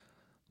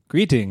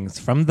Greetings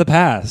from the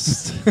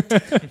past.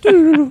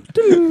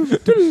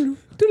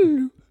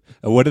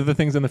 What do the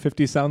things in the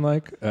 50s sound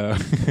like?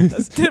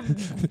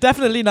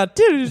 Definitely not.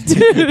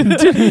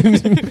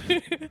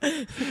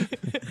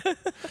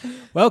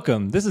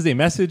 Welcome. This is a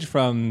message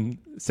from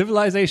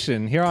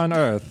civilization here on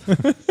Earth.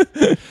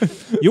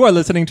 You are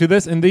listening to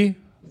this in the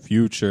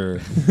future.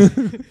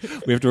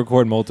 We have to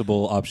record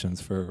multiple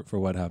options for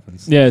what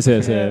happens. Yes.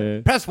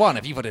 Press 1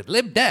 if you voted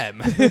Lib Dem.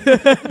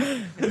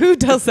 Who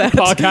does that?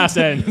 Podcast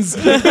ends.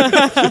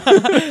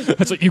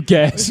 That's what you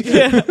get.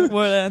 Yeah,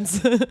 world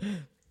ends.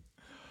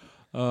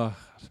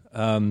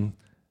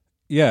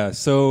 Yeah,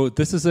 so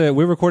this is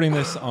we're recording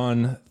this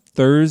on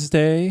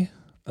Thursday,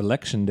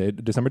 Election Day,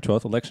 December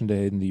 12th, Election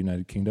Day in the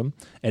United Kingdom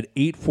at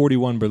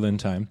 8:41 Berlin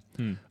time.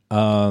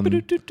 Oh my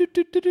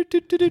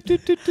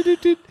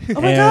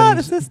God,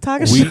 is this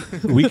target?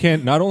 we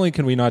can't, not only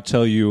can we not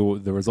tell you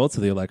the results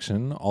of the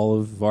election, all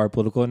of our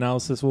political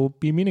analysis will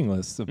be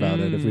meaningless about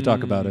it if we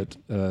talk about it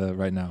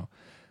right now.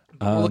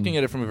 We're looking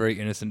at it from a very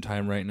innocent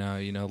time right now.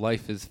 You know,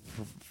 life is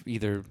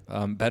either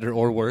better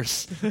or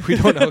worse. We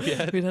don't know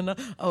yet. We don't know.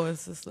 Oh,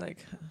 it's just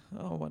like,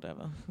 oh,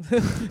 whatever.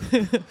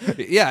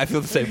 Yeah, I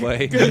feel the same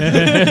way.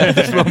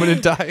 This moment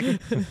in time.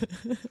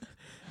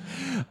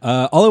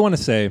 All I want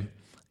to say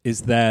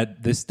is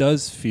that this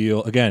does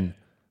feel, again,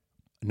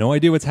 no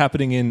idea what's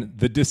happening in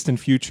the distant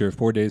future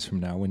 4 days from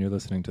now when you're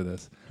listening to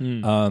this.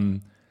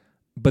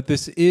 But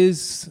this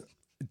is,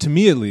 to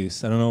me at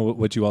least, I don't know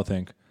what you all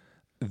think,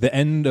 the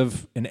end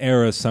of an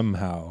era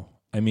somehow.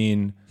 I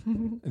mean,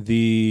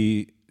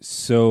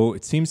 so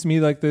it seems to me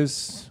like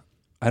this,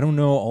 I don't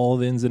know all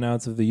the ins and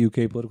outs of the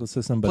UK political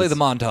system, but play the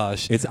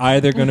montage. It's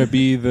either going to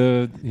be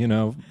the,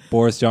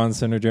 Boris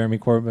Johnson or Jeremy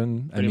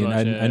Corbyn.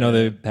 I know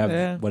they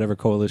have whatever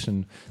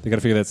coalition. They got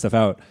to figure that stuff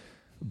out.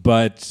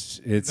 But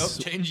it's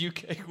change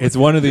UK. It's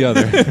one or the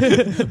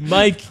other.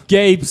 Mike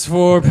Gapes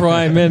for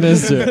Prime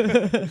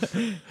Minister.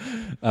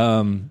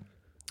 And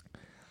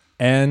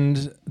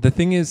the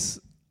thing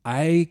is,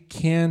 I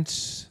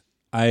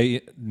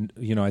see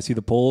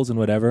the polls and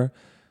whatever.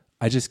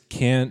 I just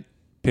can't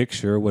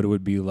picture what it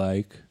would be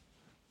like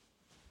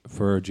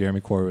for Jeremy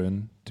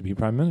Corbyn to be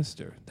prime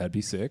minister. That'd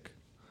be sick.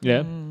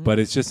 Yeah. But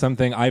it's just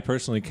something I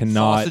personally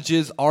cannot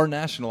Sausages are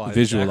nationalized,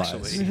 visualize.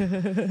 actually.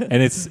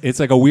 And it's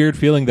like a weird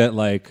feeling that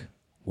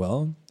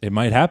well, it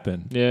might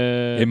happen.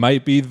 Yeah. It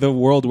might be the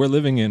world we're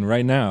living in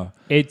right now.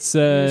 It's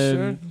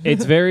sure?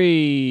 it's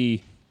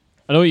very,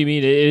 I know what you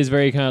mean. It is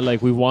very kind of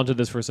like we've wanted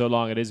this for so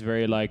long. It is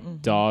very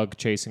like dog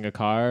chasing a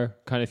car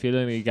kind of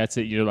feeling. He gets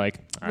it. You're like,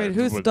 Wait,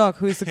 who's the dog?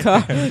 Who's the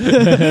car?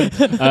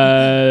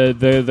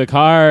 the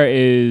car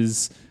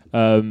is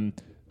a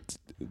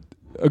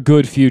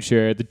good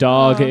future. The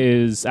dog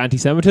is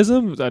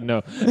anti-Semitism. I don't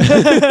know.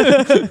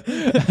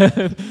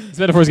 This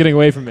metaphor's getting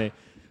away from me.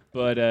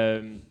 But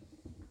Sorry,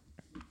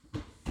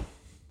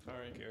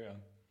 carry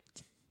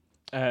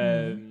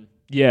on.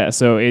 yeah.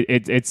 So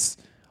it's.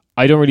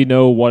 I don't really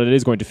know what it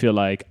is going to feel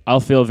like. I'll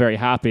feel very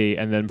happy,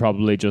 and then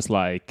probably just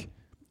like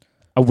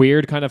a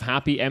weird kind of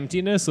happy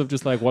emptiness of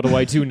just like, what do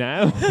I do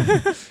now?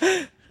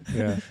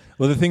 Yeah.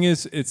 Well, the thing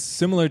is, it's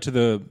similar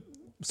to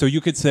so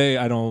you could say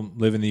I don't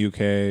live in the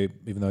UK,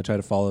 even though I try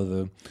to follow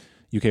the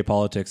UK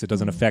politics. It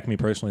doesn't affect me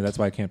personally. That's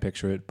why I can't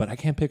picture it. But I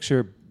can't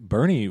picture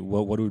Bernie,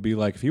 what it would be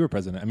like if he were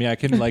president. I mean, I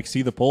can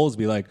see the polls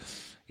be like,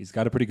 he's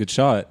got a pretty good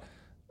shot.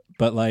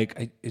 But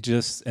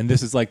and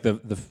this is like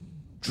the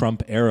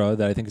Trump era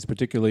that I think is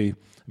particularly,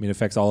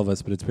 affects all of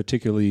us, but it's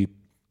particularly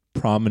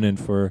prominent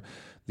for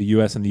the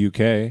US and the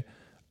UK.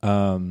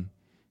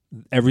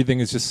 Everything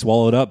is just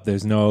swallowed up.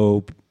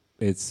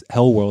 It's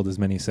hell world, as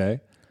many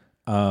say.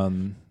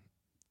 And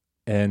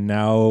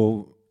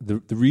now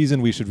the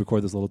reason we should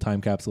record this little time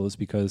capsule is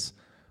because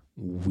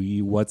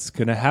what's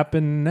going to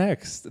happen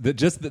next?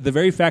 The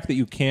very fact that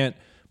you can't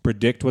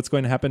predict what's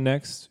going to happen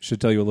next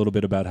should tell you a little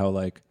bit about how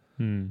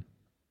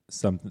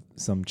some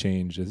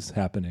change is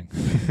happening.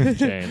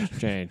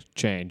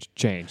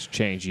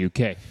 change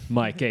UK.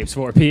 Mike Gapes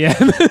 4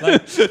 p.m.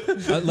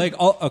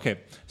 Okay.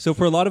 So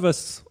for a lot of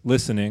us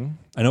listening,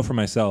 I know for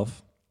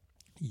myself,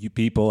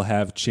 people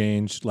have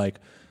changed.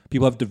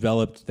 People have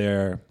developed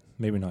their,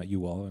 maybe not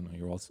you all, I know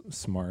you're all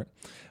smart,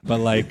 but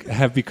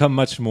have become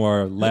much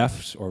more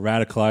left or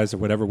radicalized or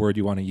whatever word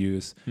you want to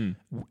use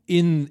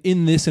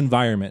in this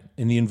environment,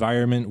 in the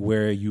environment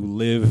where you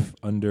live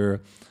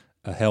under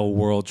a hell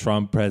world,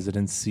 Trump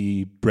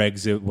presidency,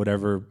 Brexit,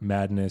 whatever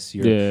madness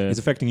is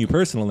affecting you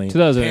personally.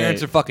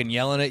 Parents are fucking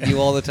yelling at you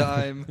all the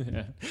time.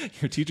 Yeah.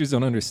 Your teachers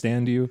don't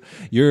understand you.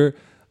 You're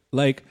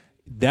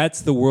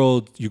that's the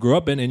world you grew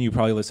up in, and you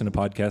probably listen to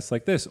podcasts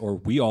like this, or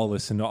we all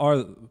listen to our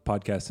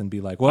podcasts and be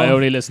like, well, I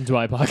only listen to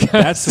my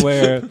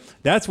podcast.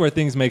 That's where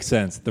things make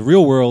sense. The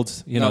real world,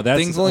 that's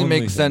things only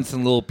make sense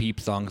in Lil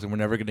Peep songs, and we're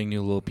never getting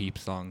new Lil Peep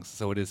songs,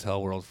 so it is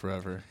hell world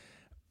forever.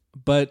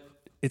 But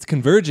it's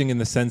converging in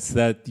the sense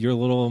that your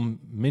little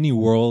mini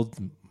world,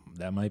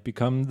 that might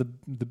become the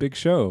big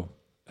show.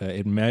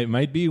 It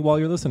might be while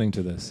you're listening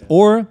to this.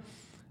 Or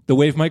the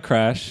wave might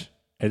crash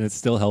and it's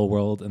still hell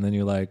world, and then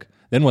you're like,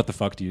 then what the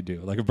fuck do you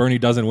do? If Bernie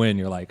doesn't win,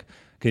 you're like,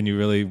 can you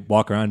really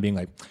walk around being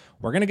like,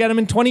 we're going to get him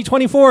in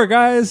 2024,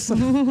 guys?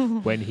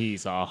 When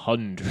he's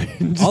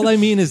 100. All I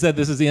mean is that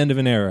this is the end of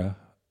an era.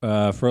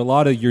 For a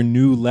lot of your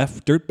new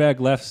dirtbag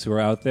lefts who are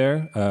out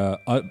there,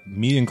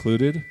 me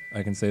included,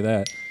 I can say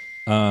that.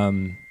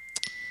 And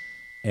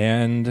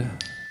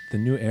the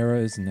new era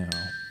is now.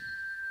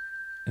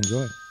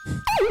 Enjoy.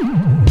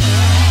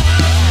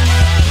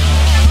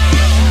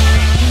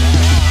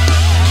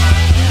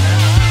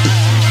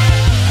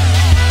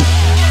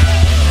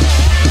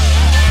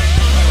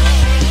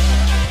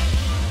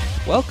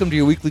 Welcome to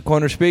your weekly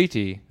corner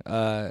Spatey.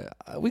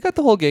 We got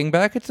the whole gang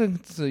back.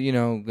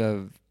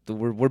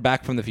 We're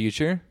back from the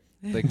future,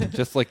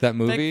 just like that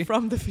movie. Like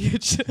from the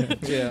future.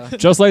 Yeah.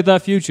 Just like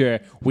that future,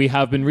 we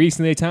have been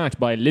recently attacked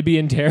by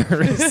Libyan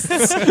terrorists.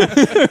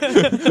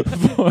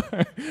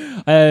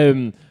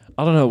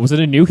 I don't know, was it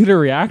a nuclear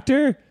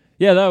reactor?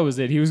 Yeah, that was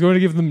it. He was going to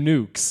give them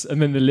nukes, and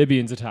then the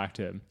Libyans attacked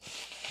him.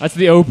 That's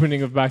the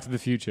opening of Back to the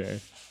Future.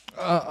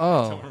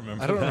 I don't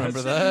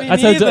remember that.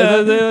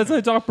 That's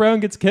how Doc Brown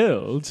gets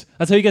killed.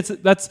 That's how he gets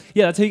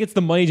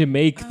the money to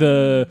make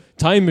the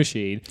time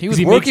machine. He was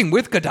working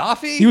with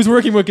Gaddafi? He was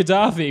working with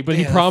Gaddafi, but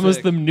he Yeah, promised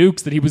sick. them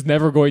nukes that he was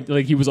never going to,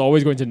 he was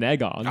always going to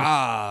neg on.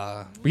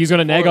 He's going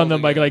to neg on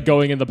them by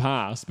going in the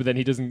past, but then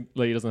he doesn't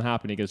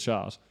happen, he gets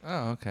shot.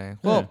 Oh, okay.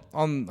 Well,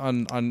 on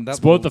that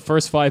Spoiled the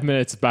first 5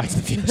 minutes of Back to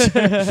the Future.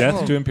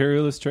 Death to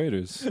imperialist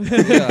traitors.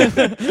 yeah,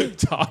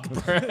 Doc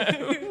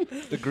Brown.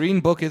 the Green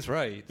Book is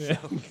right. So.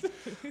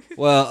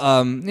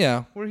 Well,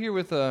 we're here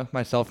with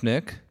myself,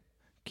 Nick,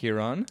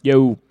 Kieran,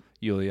 Yo.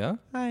 Yulia,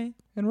 Hi.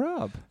 and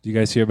Rob. Do you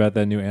guys hear about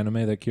that new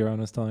anime that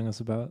Kieran was telling us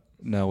about?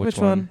 No, Which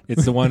one?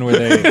 It's the one where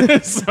they...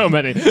 So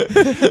many.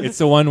 It's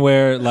the one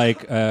where,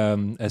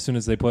 as soon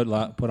as they put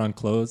on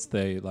clothes,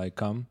 they,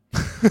 come.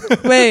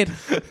 Wait.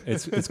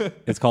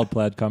 It's called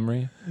Plaid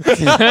Cymru.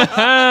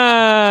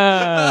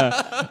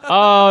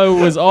 Oh,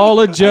 it was all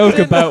a joke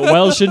about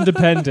Welsh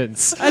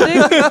independence.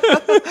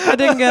 I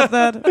didn't get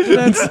that.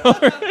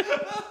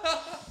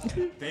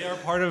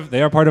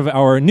 They are part of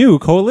our new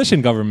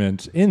coalition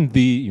government in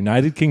the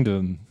United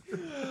Kingdom.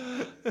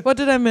 What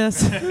did I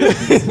miss?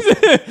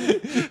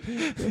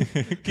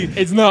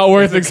 It's not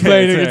worth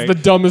explaining. it's It's the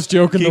dumbest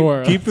joke in the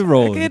world. Keep it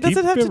rolling. Okay, does Keep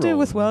it have to do rolling.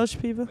 with Welsh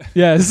people?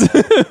 Yes.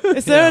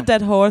 Is there a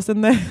dead horse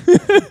in there?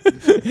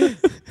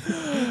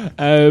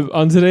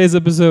 On today's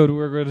episode,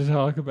 we're going to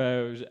talk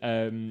about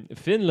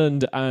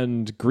Finland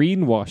and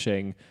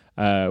greenwashing,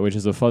 which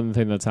is a fun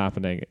thing that's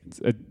happening.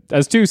 It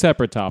has two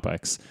separate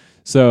topics.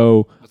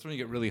 So, That's when you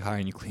get really high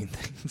and you clean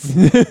things.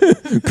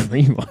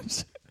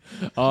 greenwash.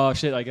 Oh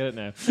shit! I get it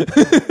now.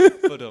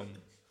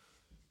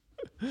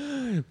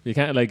 You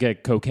can't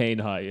get cocaine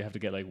high. You have to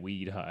get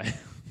weed high.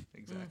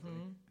 Exactly.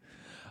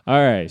 All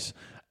right.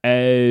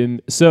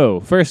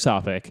 So first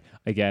topic,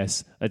 I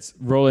guess. Let's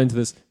roll into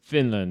this.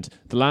 Finland,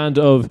 the land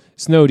of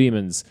snow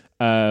demons,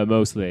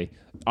 mostly.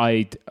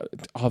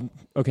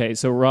 Okay.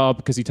 So Rob,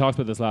 because he talked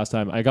about this last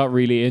time, I got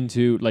really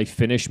into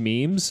Finnish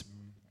memes.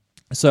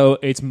 So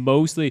it's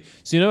mostly.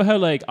 So you know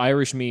how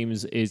Irish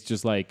memes is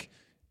just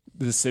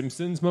The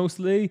Simpsons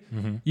mostly.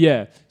 Mm-hmm.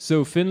 Yeah.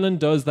 So Finland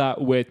does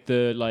that with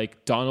the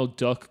Donald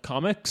Duck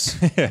comics.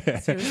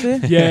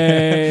 Seriously?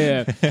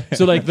 Yeah.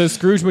 So the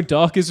Scrooge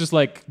McDuck is just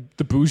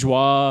the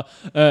bourgeois,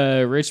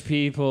 rich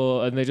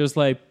people, and they just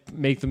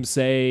make them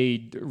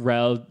say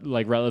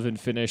relevant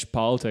Finnish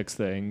politics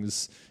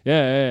things.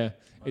 Yeah.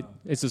 Wow.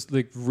 It's just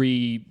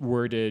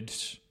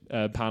reworded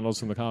panels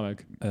from the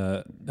comic.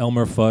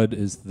 Elmer Fudd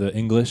is the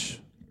English.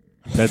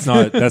 That's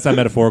not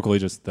metaphorically.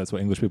 Just that's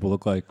what English people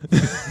look like.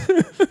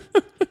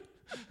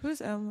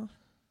 Who's Elmo?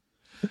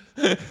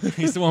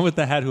 He's the one with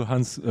the hat who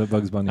hunts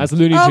Bugs Bunny. That's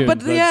Looney Oh, Tunes.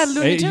 but yeah,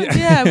 Looney Tunes.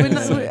 Yeah,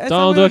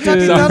 Donald Duck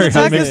is- Donald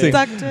Duck is Sorry,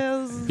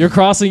 DuckTales. You're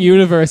crossing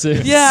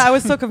universes. Yeah, I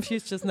was so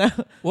confused just now.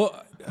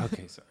 Well,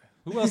 okay, sorry.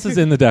 Who else is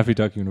in the Daffy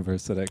Duck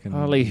universe that I can?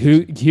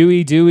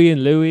 Huey, Dewey,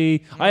 and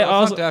Louie. I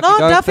also No,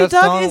 Daffy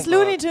Duck is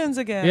Looney Tunes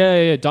again.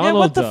 yeah. Donald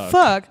what the Duck.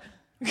 fuck?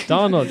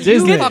 Donald You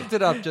Disney. fucked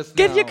it up just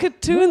Get now. your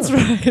cartoons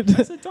right.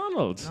 I said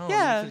Donald. No,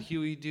 Yeah. you said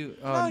Huey Do.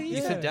 No, You he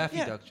said said- Daffy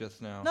yeah. Duck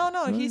just now.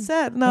 No, he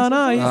said. No,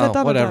 he said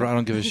Donald whatever. I Duck.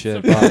 don't give a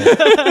shit.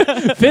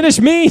 Bye. Finnish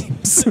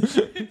memes.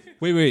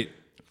 Wait.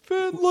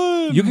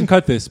 Finland. You can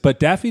cut this, but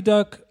Daffy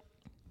Duck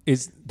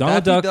is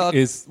Donald Daffy Duck Duck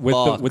is with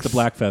box. the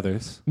black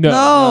feathers. No.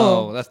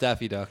 No, that's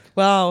Daffy Duck.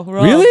 Wow.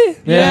 Rob. Really?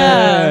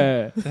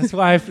 Yeah. That's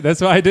why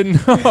I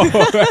didn't know.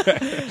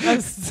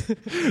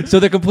 So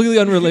they're completely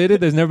unrelated.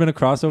 There's never been a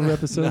crossover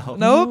episode.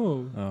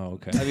 Nope. Oh,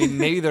 okay. I mean,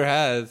 maybe there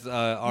has.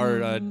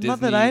 Our Disney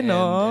Not that I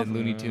know of. and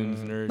Looney Tunes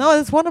nerds. No,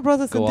 it's Warner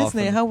Brothers Go and off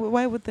Disney. and-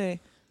 Why would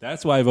they?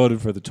 That's why I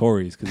voted for the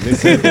Tories because they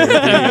said there would be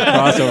a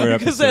crossover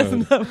Because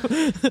there's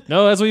episode.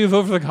 No, that's why you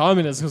vote for the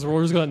communists, because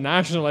we're just going to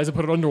nationalize and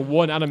put it under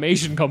one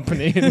animation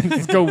company and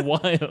just go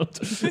wild.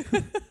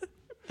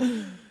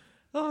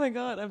 Oh my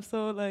god, I'm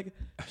so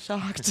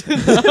shocked.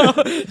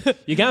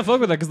 You can't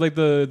fuck with that because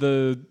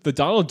the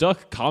Donald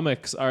Duck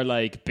comics are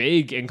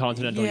big in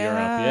continental Europe.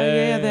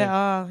 Yeah, they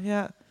are.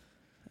 Yeah.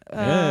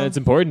 Yeah, it's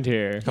important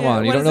here. Come Yeah,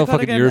 on, you what don't is know it called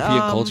fucking again? European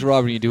culture,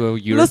 Rob, when you do a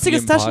European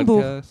Lustiges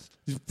Taschenbuch.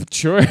 podcast?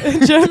 Sure.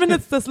 In German,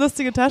 it's das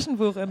lustige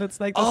Taschenbuch, and it's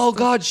like. Oh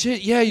God,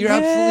 shit! Yeah, you're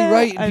absolutely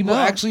right. I People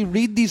know. actually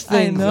read these I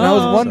things, and I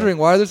was know. wondering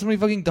why are there so many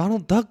fucking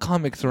Donald Duck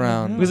comics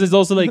around? Because it's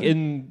also like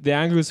in the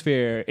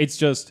Anglosphere, it's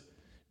just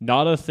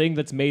not a thing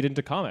that's made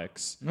into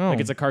comics. No. Like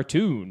it's a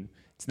cartoon.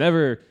 It's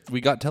never.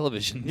 We got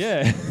television.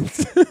 Yeah.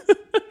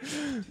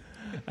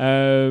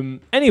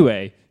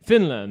 Anyway,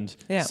 Finland.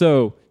 Yeah.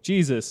 So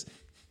Jesus,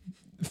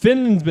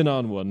 Finland's been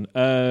on one.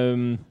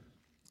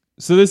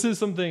 So this is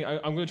something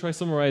I'm going to try to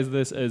summarize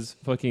this as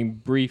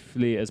fucking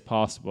briefly as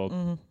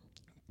possible.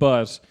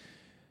 But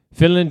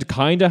Finland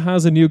kind of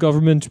has a new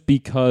government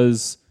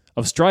because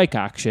of strike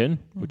action,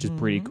 which is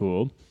pretty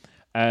cool.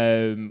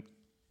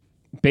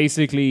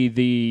 Basically,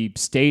 the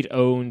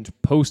state-owned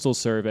postal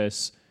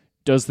service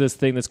does this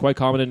thing that's quite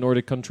common in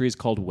Nordic countries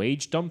called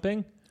wage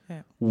dumping,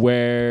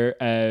 where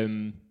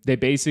they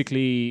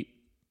basically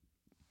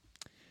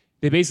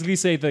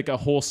say that like a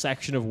whole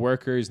section of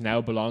workers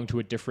now belong to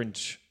a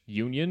different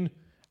union,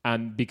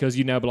 and because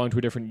you now belong to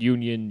a different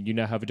union, you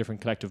now have a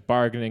different collective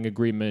bargaining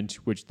agreement,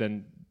 which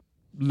then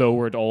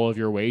lowered all of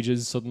your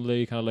wages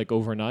suddenly, kind of like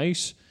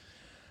overnight.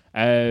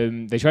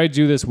 They tried to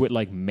do this with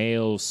like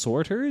mail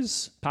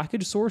sorters,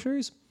 package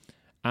sorters,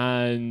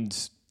 and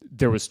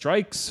there was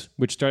strikes,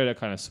 which started out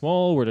kind of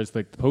small, where there's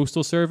like the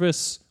postal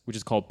service, which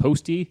is called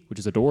Postie, which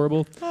is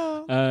adorable.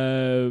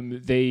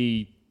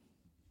 They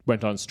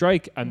went on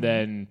strike, and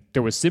then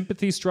there was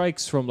sympathy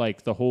strikes from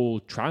like the whole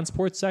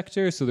transport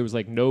sector. So there was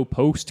like no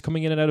post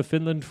coming in and out of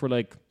Finland for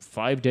like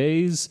 5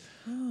 days.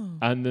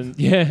 And then,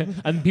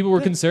 and people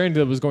were concerned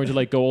that it was going to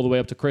like go all the way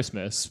up to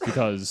Christmas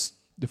because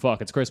the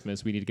fuck, it's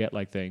Christmas. We need to get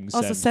like things.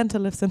 Also, Santa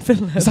lives in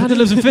Finland. Santa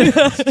lives in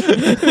Finland.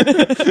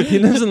 He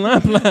lives in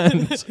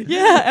Lapland.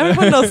 Yeah,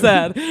 everyone knows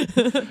that.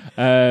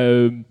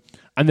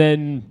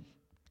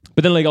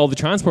 But then like all the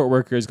transport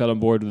workers got on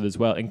board with it as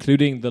well,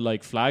 including the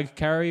like flag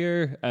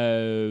carrier,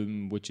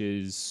 which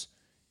is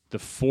the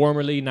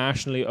formerly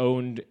nationally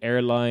owned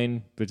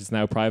airline, which is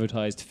now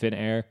privatized,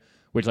 Finnair,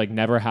 which like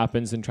never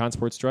happens in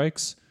transport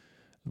strikes,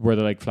 where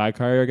the like flag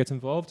carrier gets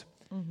involved.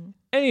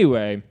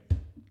 Anyway,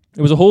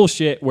 it was a whole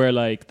shit where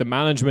like the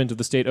management of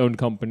the state-owned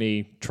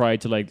company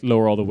tried to like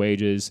lower all the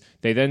wages.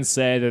 They then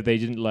said that they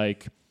didn't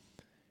like.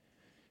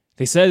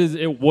 They said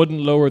it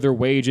wouldn't lower their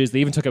wages. They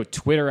even took out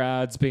Twitter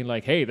ads being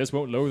like, hey, this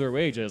won't lower their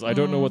wages. I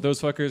don't know what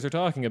those fuckers are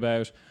talking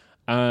about.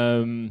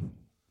 The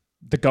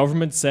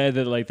government said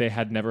that like they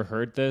had never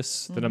heard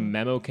this. Then a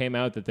memo came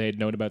out that they had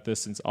known about this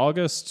since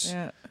August.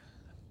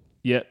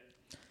 Yeah.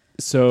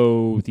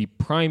 So the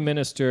Prime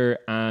Minister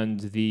and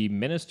the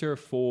Minister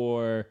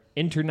for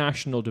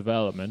International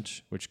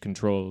Development, which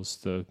controls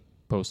the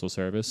Postal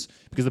Service,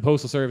 because the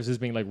Postal Service is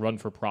being like run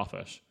for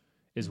profit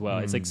as well.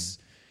 It's like...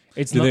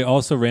 Do they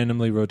also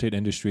randomly rotate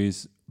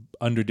industries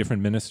under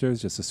different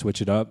ministers just to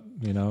switch it up,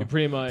 you know?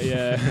 Pretty much,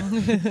 yeah.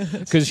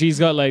 Because she's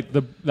got like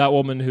that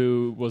woman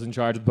who was in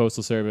charge of the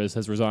Postal Service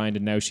has resigned,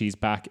 and now she's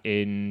back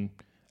in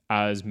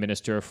as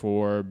Minister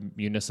for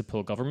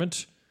Municipal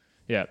Government.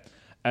 Yeah.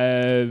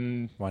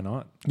 Why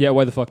not? Yeah,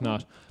 why the fuck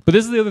not? But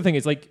this is the other thing.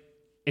 It's like,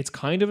 it's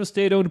kind of a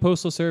state-owned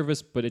postal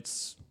service, but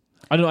it's...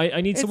 I don't know,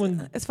 I need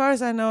someone... As far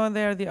as I know,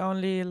 they're the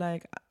only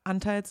like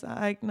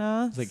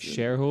Anteilseigner. It's like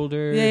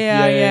shareholder.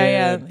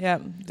 Yeah. They're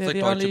like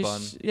the Deutsche only.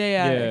 Bahn.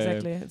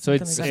 Exactly. So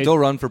it's something like Still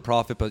run for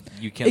profit, but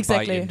you can't buy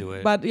exactly. into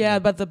it. But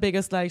but the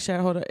biggest like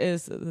shareholder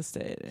is the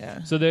state.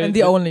 Yeah. So and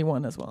the only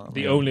one as well.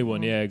 The only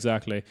one, yeah,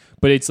 exactly.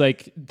 But it's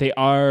like they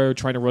are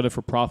trying to run it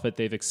for profit.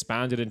 They've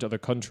expanded into other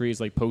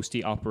countries. Like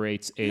Postie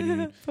operates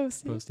in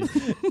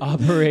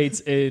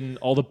operates in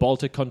all the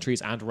Baltic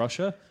countries and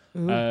Russia.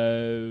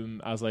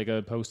 As like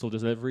a postal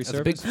delivery That's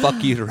service. a big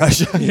fuck you to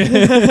Russia.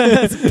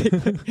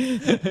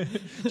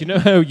 Do you know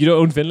how you don't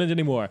own Finland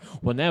anymore?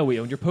 Well, now we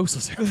own your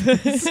postal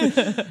service.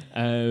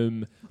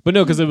 But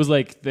no, because it was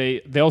like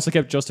they also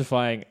kept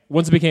justifying,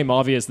 once it became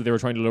obvious that they were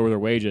trying to lower their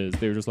wages,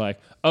 they were just like,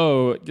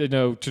 oh, you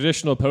know,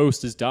 traditional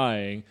post is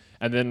dying.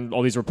 And then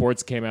all these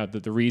reports came out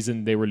that the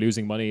reason they were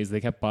losing money is they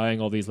kept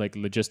buying all these like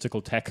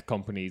logistical tech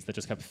companies that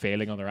just kept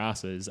failing on their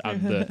asses,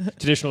 and the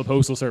traditional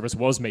postal service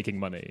was making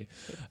money.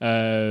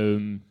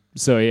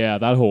 So yeah,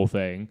 that whole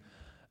thing.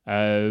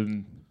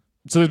 So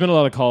there's been a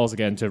lot of calls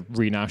again to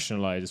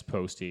renationalize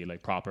Postie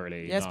like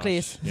properly. Yes,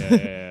 please.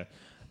 Yeah.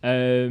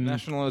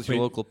 Nationalize your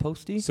local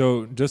postie.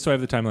 So just so I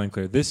have the timeline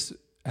clear, this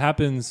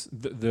happens,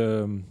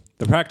 the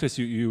practice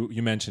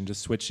you mentioned,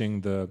 just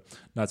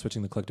not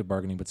switching the collective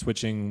bargaining, but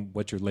switching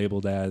what you're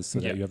labeled as so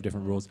that you have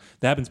different rules.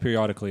 That happens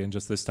periodically, and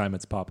just this time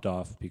it's popped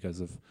off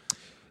because of...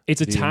 It's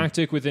a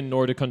tactic within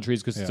Nordic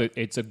countries because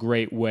it's a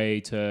great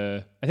way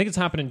to... I think it's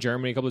happened in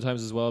Germany a couple of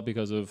times as well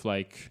because of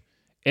like...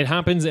 It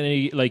happens in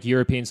any like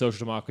European social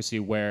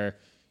democracy where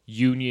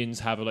unions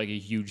have like a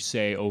huge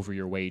say over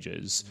your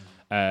wages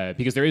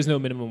because there is no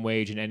minimum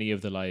wage in any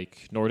of the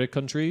like Nordic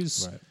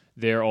countries. Right.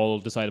 They're all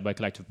decided by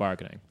collective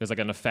bargaining. There's like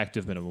an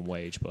effective minimum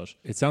wage, but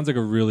it sounds like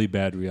a really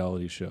bad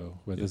reality show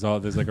where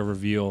there's like a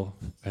reveal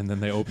and then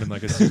they open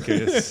like a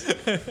suitcase.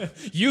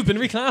 You've been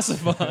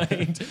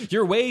reclassified.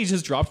 Your wage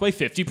has dropped by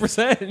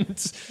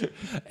 50%.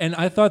 And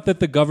I thought that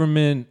the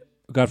government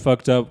got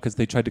fucked up because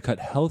they tried to cut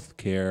health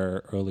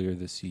care earlier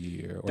this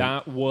year.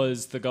 That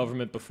was the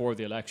government before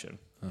the election.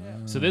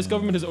 So this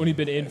government has only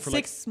been in for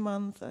 6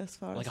 months as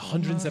far like as I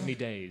 170 know.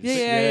 days.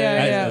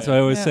 Yeah. That's why I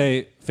always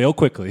say, fail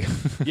quickly.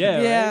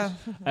 Yeah.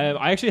 Right?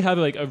 I actually have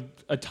like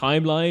a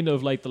timeline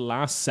of like the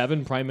last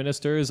 7 prime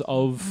ministers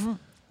of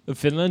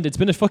Finland. It's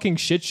been a fucking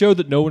shit show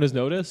that no one has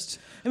noticed.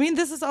 I mean,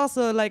 this is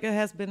also like it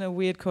has been a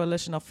weird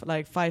coalition of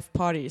like 5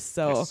 parties,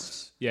 so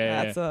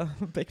that's a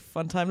big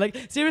fun time. Like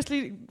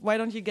seriously, why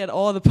don't you get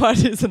all the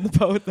parties in the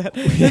boat?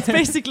 That's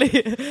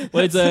basically.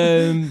 Well,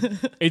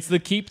 it's the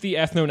keep the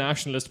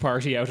ethno-nationalist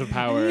party out of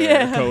power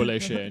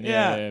coalition.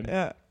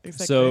 Yeah,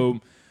 exactly. So,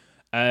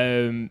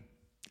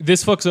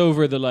 this fucks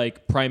over the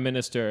like prime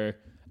minister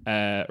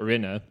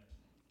Rinne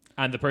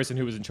and the person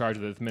who was in charge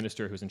of this, the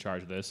minister who's in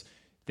charge of this.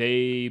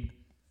 The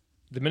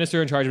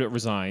minister in charge of it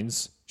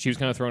resigns. She was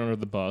kind of thrown under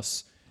the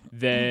bus.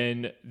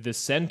 Then the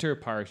Centre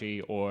Party,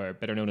 or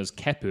better known as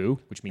Kepu,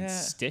 which means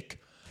stick,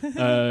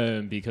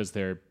 because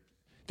they're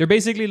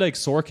basically like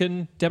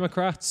Sorkin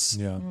Democrats.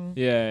 Yeah.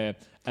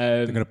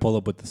 They're going to pull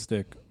up with the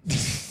stick.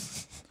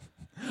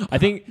 I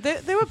think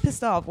they were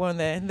pissed off, weren't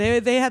they?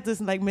 They had this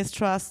like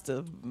mistrust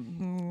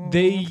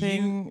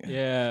thing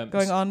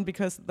going on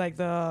because like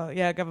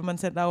the government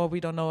said, no, we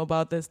don't know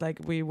about this. Like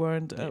we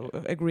weren't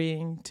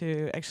agreeing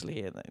to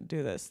actually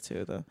do this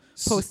to the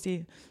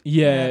postie.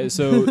 Yeah,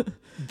 so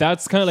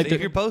that's kind of like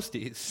Save your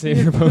posties.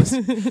 Save your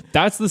posties.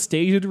 That's the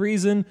stated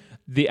reason.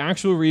 The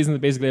actual reason that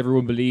basically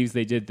everyone believes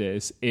they did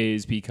this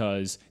is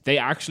because they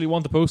actually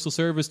want the postal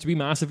service to be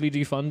massively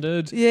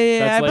defunded.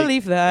 Yeah, I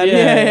believe that.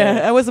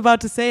 Yeah. I was about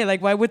to say,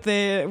 like, why would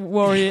they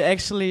worry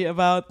actually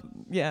about?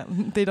 Yeah,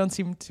 they don't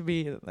seem to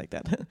be like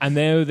that. And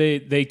now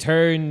they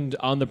turned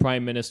on the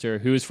prime minister,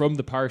 who is from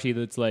the party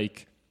that's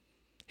like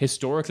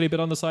historically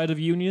been on the side of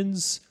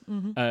unions.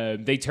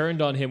 They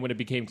turned on him when it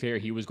became clear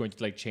he was going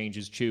to like change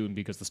his tune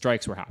because the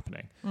strikes were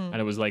happening, and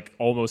it was like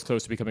almost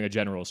close to becoming a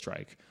general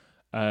strike.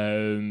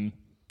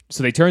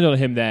 So they turned on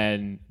him.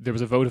 Then there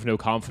was a vote of no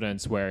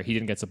confidence where he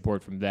didn't get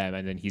support from them,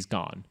 and then he's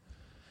gone.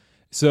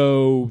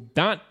 So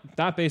that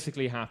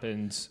basically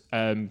happened.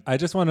 I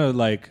just want to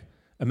like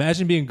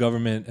imagine being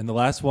government, and the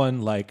last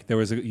one, like there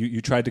was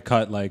you tried to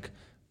cut like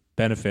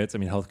benefits, I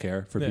mean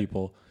healthcare for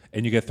people,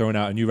 and you get thrown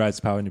out, and you rise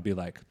to power, and you'd be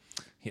like,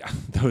 yeah,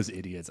 those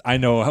idiots. I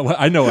know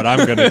what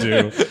I'm gonna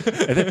do.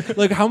 And then,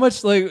 like, how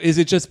much like is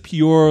it just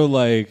pure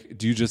like?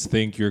 Do you just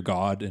think you're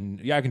God and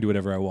I can do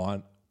whatever I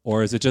want,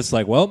 or is it just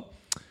like, well,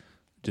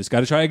 just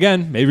got to try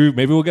again. Maybe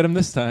we'll get him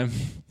this time,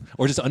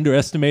 or just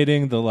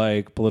underestimating the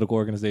like political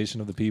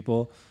organization of the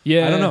people.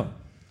 Yeah, I don't know.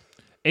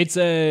 It's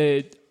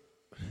I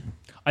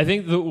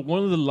think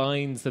one of the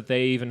lines that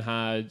they even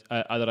had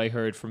that I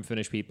heard from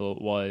Finnish people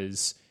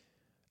was,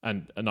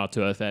 and not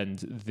to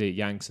offend the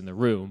Yanks in the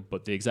room,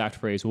 but the exact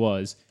phrase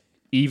was,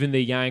 even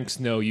the Yanks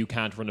know you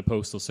can't run a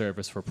postal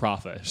service for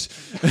profit.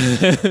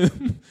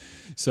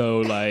 So,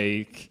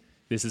 like,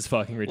 this is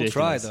fucking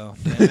ridiculous. We'll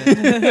try,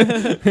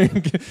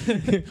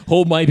 though.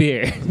 Hold my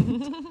beer.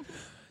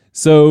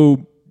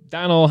 So,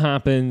 that all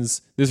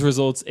happens. This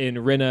results in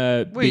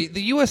Rinne... Wait,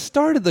 the U.S.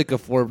 started like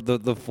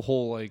the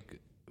whole like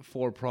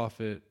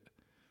for-profit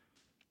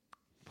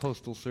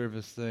postal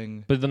service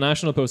thing. But the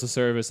National Postal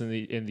Service in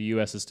the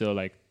U.S. is still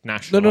like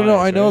national. No,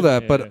 I know right?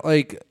 that, Yeah, but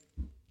like,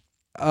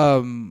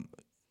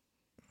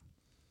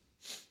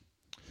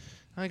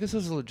 I guess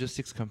those are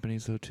logistics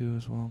companies though too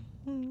as well.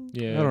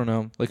 yeah. I don't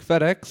know, like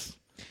FedEx.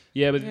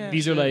 Yeah, but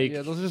these are like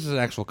those are just an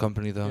actual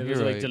company though. those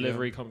You're are like right,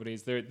 delivery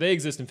companies. They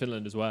exist in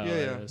Finland as well.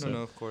 So.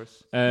 No, of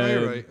course.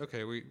 You're right.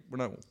 Okay, we're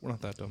not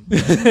that dumb.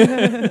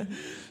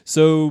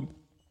 So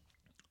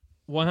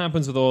what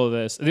happens with all of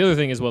this? The other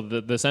thing is, well,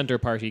 the Centre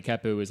Party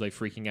Kepu is like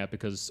freaking out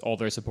because all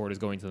their support is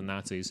going to the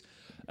Nazis.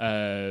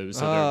 So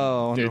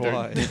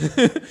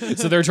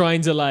so they're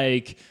trying to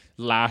like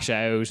lash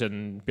out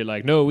and be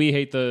like, no, we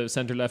hate the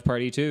Centre Left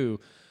Party too.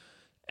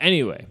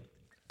 Anyway,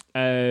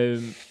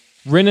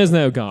 Rinne is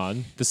now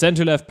gone. The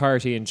Centre Left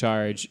Party in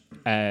charge,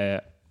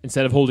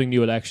 instead of holding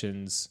new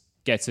elections,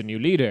 gets a new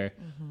leader,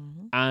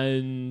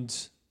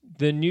 and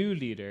the new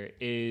leader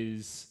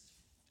is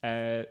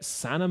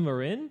Sanna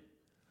Marin.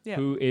 Yeah.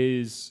 Who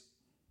is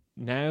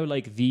now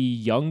like the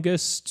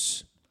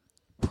youngest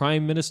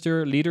prime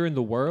minister leader in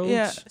the world.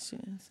 Yeah,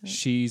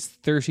 she's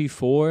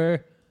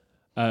 34.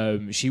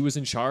 She was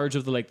in charge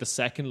of the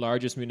second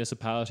largest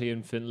municipality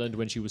in Finland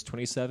when she was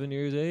 27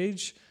 years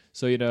age.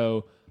 So,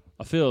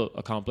 I feel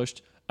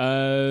accomplished.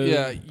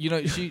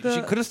 She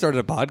could have started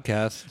a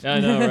podcast.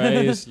 I know,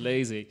 right?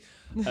 Lazy.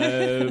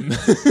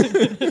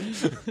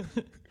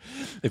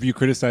 If you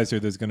criticize her,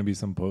 there's going to be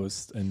some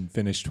post in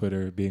Finnish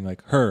Twitter being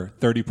like, her,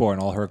 34,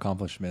 and all her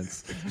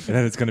accomplishments. And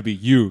then it's going to be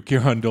you,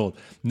 Kieran Dold.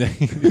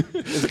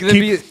 It's going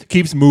to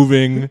keeps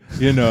moving,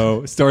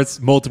 starts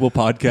multiple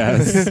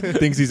podcasts,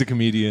 thinks he's a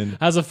comedian.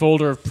 Has a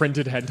folder of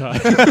printed hentai.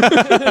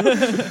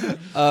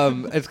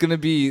 It's going to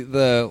be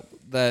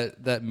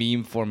that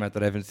meme format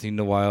that I haven't seen in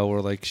a while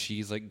where like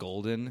she's like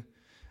golden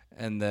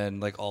and then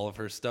like all of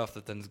her stuff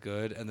that then's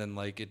good, and then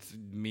like it's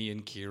me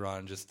and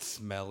Kieran just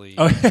smelly,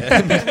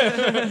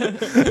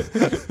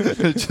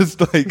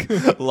 just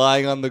like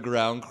lying on the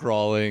ground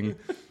crawling.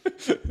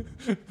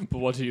 But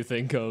what do you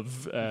think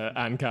of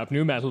ANCAP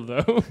New Metal,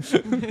 though?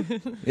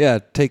 Yeah,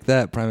 take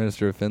that, Prime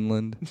Minister of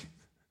Finland.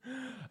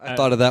 I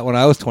thought of that when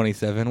I was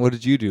 27. What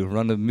did you do?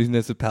 Run a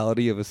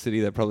municipality of a city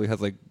that probably has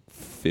like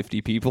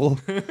 50 people?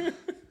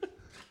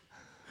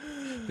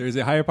 There's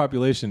a higher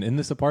population in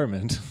this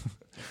apartment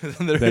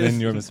than in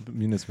your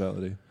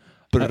municipality.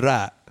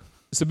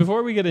 So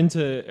before we get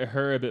into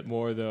her a bit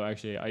more, though,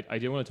 actually, I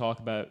do want to talk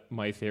about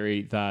my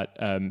theory that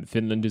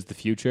Finland is the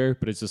future,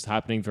 but it's just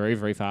happening very,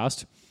 very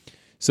fast.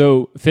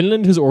 So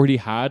Finland has already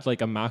had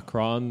like a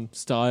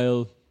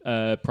Macron-style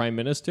prime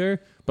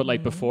minister, but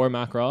like before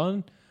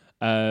Macron,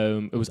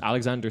 it was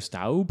Alexander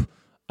Staub,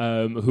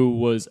 who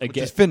was Which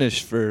is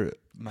Finnish for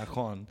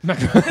Macron.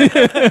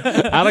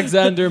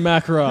 Alexander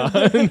Macron.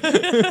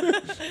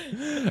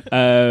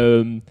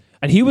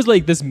 And he was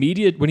like this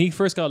media, when he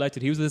first got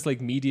elected, he was this like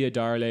media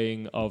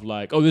darling of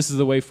like, oh, this is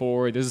the way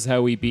forward. This is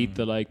how we beat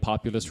the like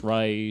populist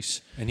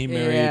right. And he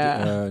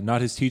married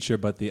not his teacher,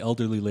 but the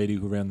elderly lady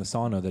who ran the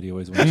sauna that he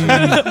always went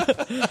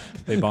to.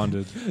 They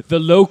bonded. The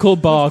local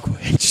bog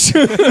witch.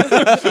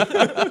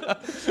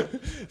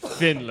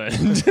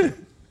 Finland.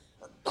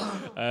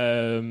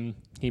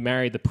 He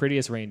married the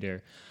prettiest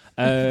reindeer.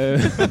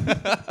 I've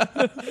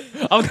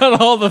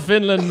got all the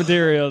Finland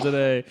material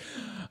today.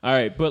 All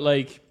right, but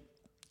like,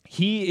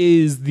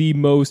 he is the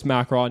most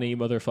Macron-y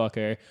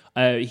motherfucker.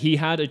 He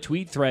had a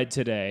tweet thread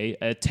today,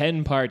 a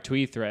 10-part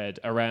tweet thread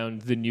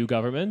around the new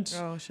government.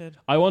 Oh, shit.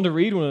 I want to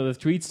read one of the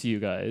tweets to you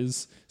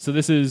guys. So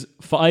this is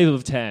 5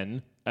 of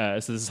 10. So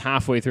this is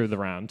halfway through the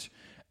round.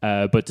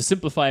 But to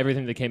simplify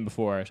everything that came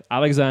before it,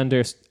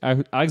 Alexander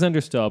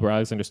Staub,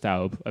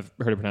 I've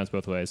heard it pronounced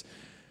both ways.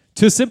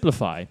 To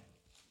simplify,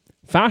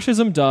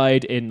 fascism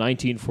died in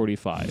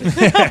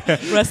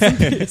 1945. Rest in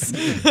peace.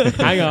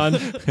 Hang on.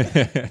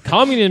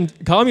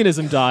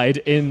 Communism died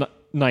in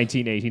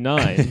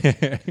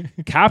 1989.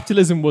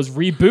 Capitalism was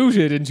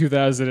rebooted in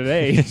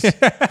 2008.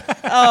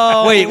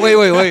 Oh. Wait.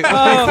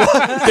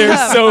 Oh.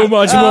 There's so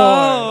much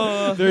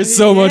more. There's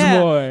so much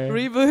more.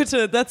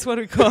 Rebooted, that's what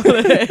we call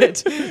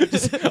it.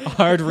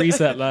 Hard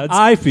reset, lads.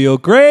 I feel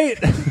great.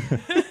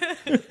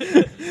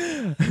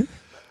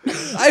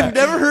 I've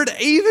never heard,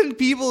 even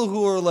people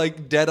who are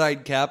like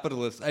dead-eyed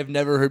capitalists, I've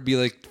never heard be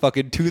like,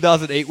 fucking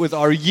 2008 was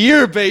our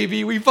year,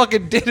 baby. We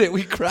fucking did it.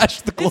 We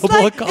crashed the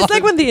global economy. It's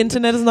like when the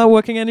internet is not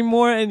working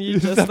anymore and you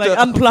just like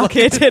unplug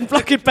it and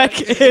plug it back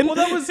in. Well,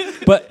 that was.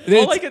 But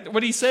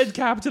When he said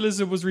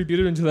capitalism was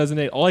rebooted in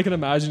 2008, all I can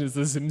imagine is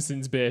the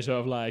Simpsons bit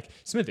of like,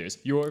 Smithers,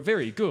 you're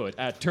very good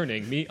at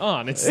turning me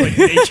on. It's like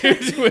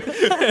naked with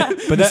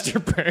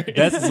Mr. Burns.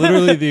 That's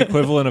literally the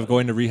equivalent of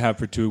going to rehab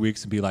for 2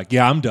 weeks and be like,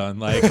 yeah, I'm done.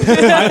 Like,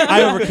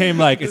 I overcame,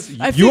 like,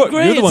 you're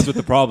the ones with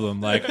the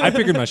problem. Like, I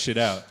figured my shit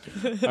out.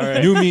 All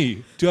right. New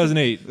me,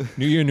 2008,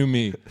 new year, new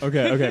me.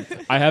 Okay.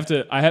 I have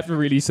to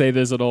really say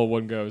this at all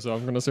one go, so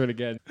I'm going to start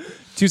again.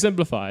 To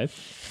simplify,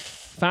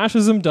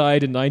 fascism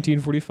died in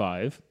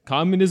 1945,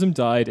 communism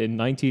died in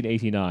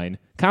 1989,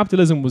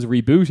 capitalism was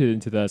rebooted in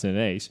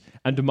 2008,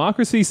 and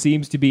democracy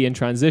seems to be in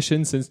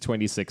transition since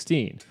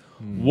 2016.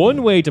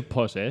 One way to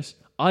put it,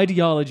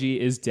 ideology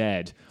is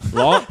dead.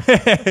 Long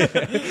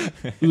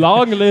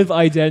live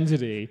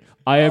identity.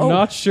 I am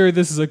not sure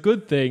this is a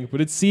good thing,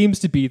 but it seems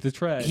to be the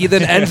trend. He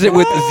then ends it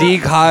with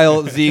Sieg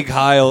Heil, Sieg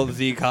Heil,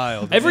 Sieg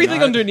Heil.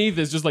 Everything underneath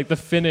is just like the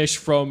finish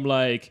from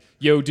like,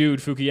 yo, dude,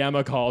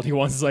 Fukuyama called. He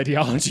wants his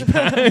ideology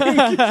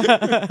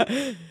back.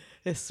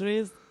 History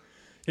is...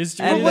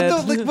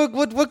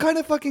 What kind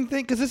of fucking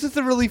thing? Because this is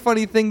the really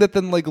funny thing that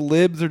then like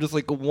libs are just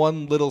like always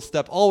one little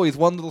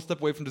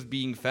step away from just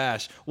being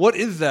fash. What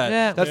is that?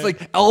 Yeah. That's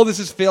like all this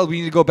has failed.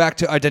 We need to go back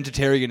to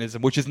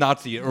identitarianism, which is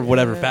Nazi or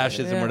whatever,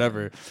 fascism,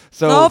 whatever.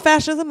 So no,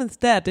 fascism is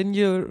dead. Didn't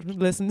you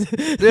listen?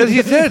 Yeah,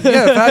 he said,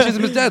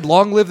 fascism is dead.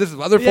 Long live this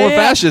other form of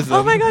fascism.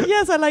 Oh my god,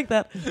 yes, I like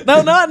that.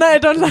 No, I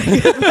don't like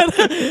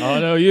it. Oh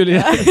no,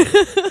 Julia.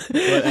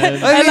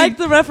 I like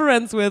the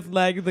reference with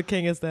like the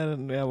king is dead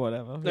and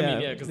whatever.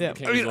 Because the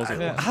king.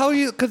 How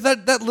you? Because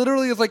that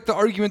literally is like the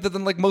argument that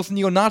then like most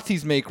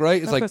neo-Nazis make,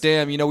 right? It's like,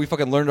 damn, we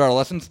fucking learned our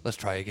lessons. Let's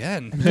try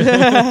again.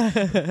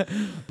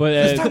 But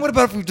this time, what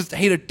about if we just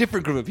hate a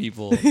different group of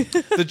people?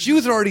 The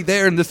Jews are already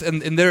there in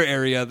their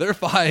area. They're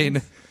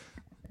fine.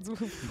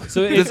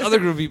 So there's other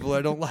group of people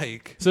I don't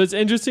like. So it's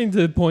interesting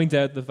to point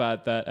out the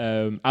fact that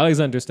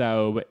Alexander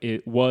Staub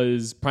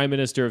was Prime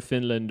Minister of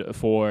Finland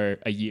for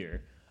a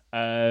year.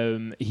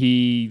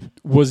 He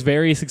was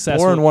very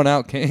successful. Born one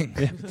out king.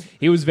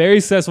 He was very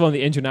successful on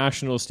the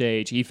international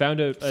stage. He found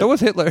out. So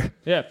was Hitler.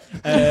 Yeah.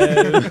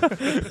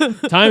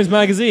 Times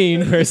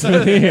Magazine,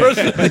 personally.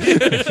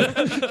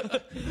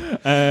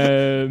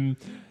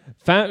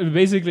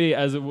 Basically,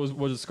 as it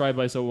was described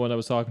by someone I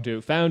was talking to,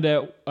 found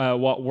out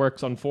what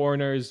works on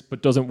foreigners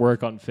but doesn't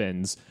work on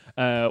Finns.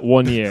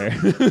 1 year.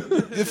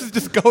 This is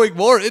just going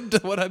more into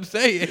what I'm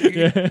saying.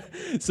 Yeah.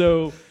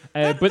 So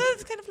But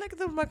that's kind of like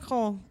the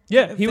Macron.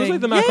 yeah, he was thing.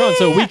 like the Macron.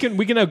 So Yeah.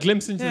 we can now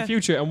glimpse into the Yeah.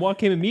 future. And what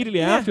came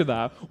immediately after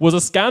that was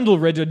a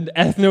scandal-ridden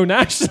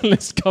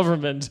ethno-nationalist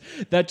government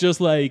that just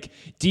like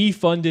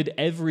defunded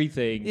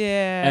everything.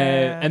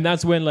 Yeah. And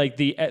that's when like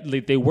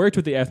they worked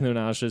with the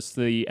ethno-nationalists.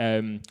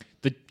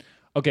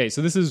 Okay,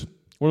 so this is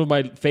one of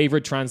my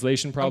favorite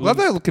translation I'm problems.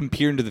 glad that I can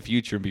peer into the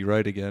future and be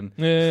right again.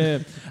 Yeah.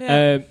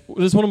 Yeah.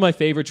 This is one of my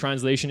favorite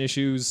translation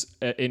issues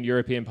in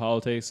European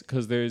politics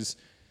because there's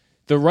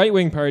the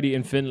right-wing party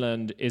in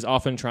Finland is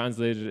often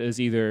translated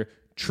as either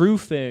True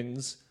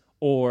Finns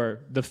or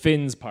the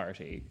Finns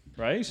party,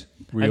 right?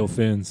 Real And-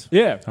 Finns.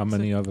 Yeah. How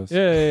many of us?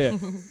 Yeah.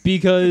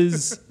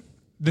 Because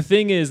the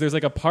thing is, there's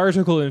like a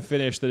particle in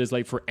Finnish that is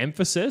like for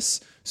emphasis.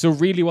 So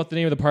really what the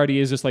name of the party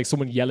is just like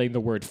someone yelling the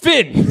word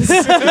Finns.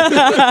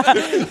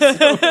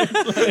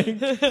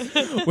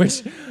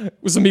 Which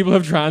some people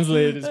have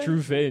translated as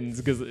True Finns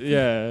because,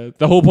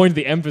 the whole point of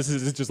the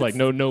emphasis is just like,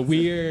 no,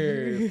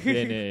 we're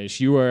Finnish.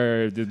 You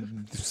are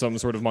some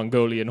sort of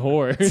Mongolian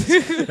horde.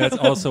 That's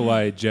also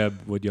why Jeb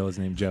would yell his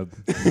name Jeb.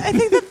 I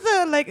think that's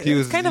He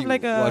was kind of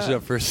like a. watch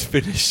out for his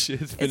Finnish.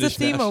 It's a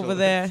theme over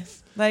there.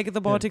 Like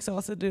the Baltics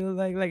also do,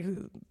 like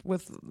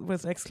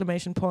with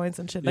exclamation points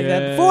and shit like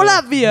that. For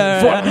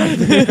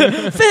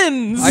Latvia,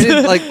 Finns. I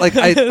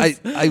didn't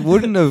I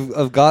wouldn't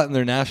have gotten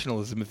their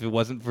nationalism if it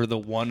wasn't for the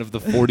one of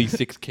the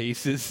 46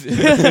 cases in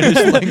the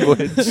Finnish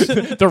language.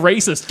 The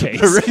racist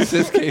case. The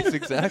racist case,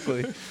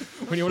 exactly.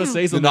 When you want to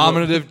say The something.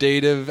 nominative,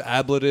 dative,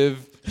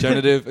 ablative,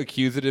 genitive,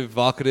 accusative,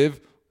 vocative,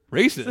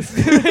 racist.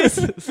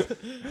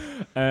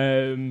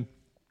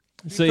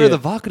 So the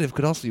vocative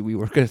could also be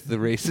work as the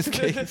racist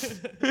case.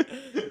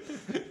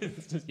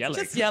 just yelling.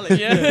 Just yelling,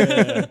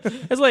 yeah.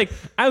 It's like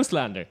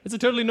Auslander. It's a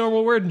totally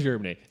normal word in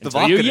Germany. The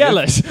Until you vocative.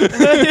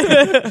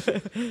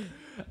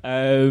 yell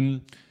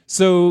it.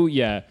 So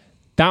yeah,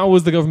 that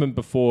was the government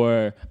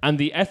before, and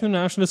the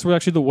ethno-nationalists were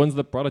actually the ones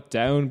that brought it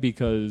down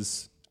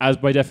because, as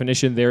by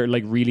definition, they're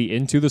like really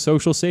into the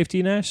social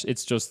safety net.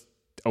 It's just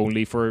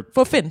only for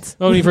Finns.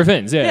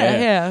 Finns.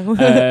 Yeah.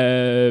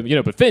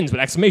 But Finns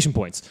with exclamation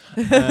points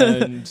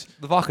and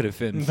The vocative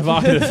Finns. the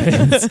vocative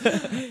Finns.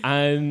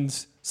 And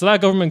so that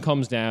government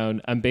comes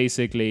down, and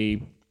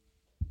basically,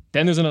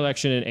 then there's an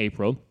election in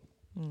April.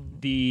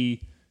 The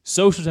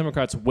Social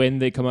Democrats win;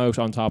 they come out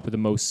on top with the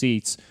most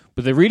seats.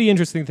 But the really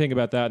interesting thing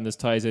about that, and this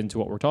ties into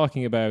what we're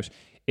talking about,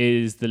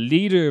 is the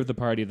leader of the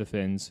party of the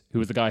Finns, who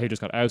was the guy who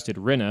just got ousted,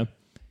 Rinne.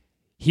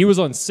 He was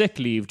on sick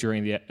leave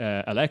during the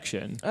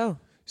election. Oh.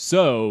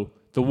 So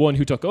the one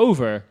who took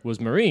over was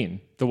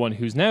Marine, the one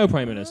who's now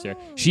prime minister.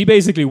 She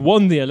basically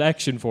won the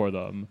election for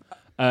them.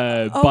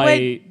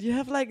 Wait, you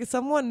have like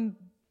someone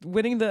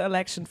winning the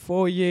election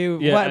for you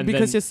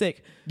because you're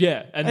sick.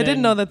 Yeah, and I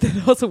didn't know that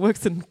also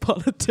works in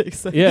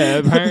politics. Yeah,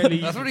 apparently.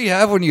 That's what you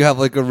have when you have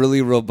like a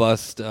really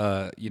robust,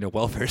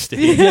 welfare state.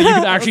 Yeah, you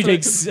can actually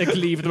take sick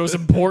leave at the most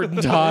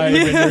important time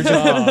in your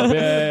job.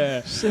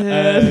 Yeah.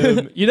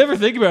 You never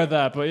think about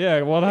that, but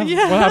what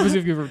happens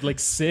if you're like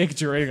sick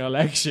during an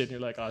election? You're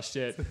like, oh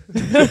shit,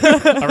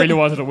 I really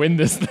wanted to win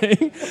this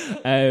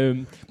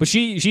thing. But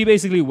she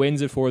basically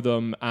wins it for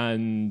them,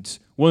 and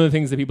one of the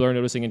things that people are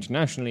noticing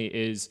internationally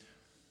is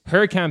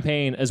her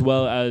campaign, as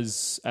well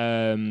as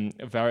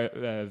Varamisto,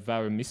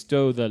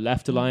 the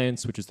Left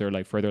Alliance, which is their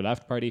like further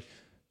left party,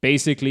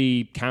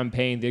 basically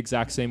campaigned the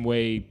exact same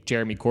way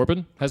Jeremy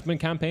Corbyn has been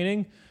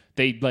campaigning.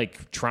 They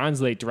like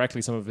translate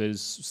directly some of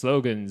his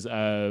slogans,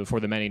 for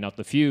the many, not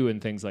the few, and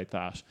things like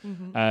that.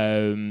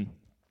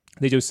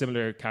 They do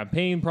similar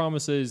campaign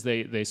promises.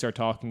 They start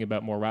talking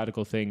about more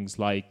radical things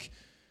like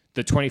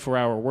the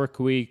 24-hour work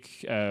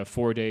week,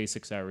 4 days,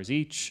 6 hours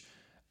each,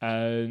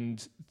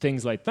 and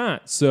things like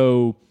that.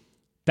 So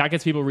that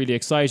gets people really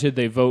excited.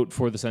 They vote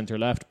for the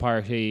centre-left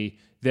party.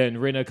 Then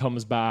Rinne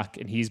comes back,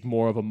 and he's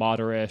more of a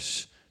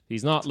moderate.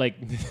 He's not like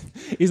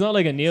he's not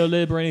like a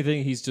neolib or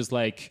anything. He's just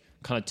like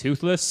kind of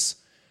toothless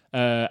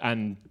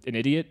and an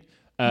idiot.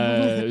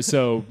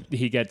 So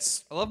he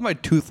gets I love my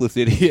toothless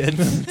idiot.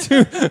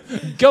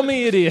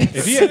 gummy idiot.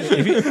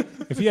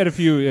 If he had a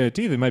few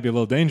teeth, it might be a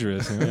little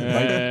dangerous.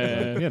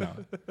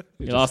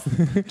 You lost.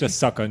 Just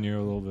suck on you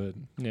a little bit.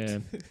 Yeah,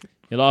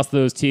 you lost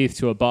those teeth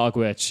to a bog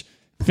witch.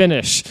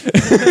 Finish.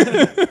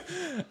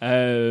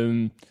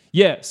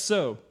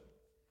 So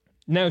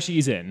now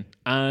she's in,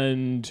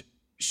 and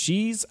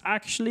she's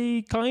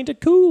actually kind of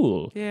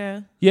cool.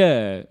 Yeah.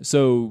 Yeah.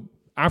 So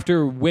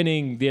after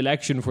winning the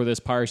election for this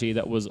party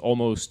that was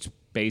almost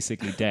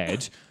basically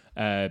dead,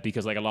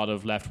 because like a lot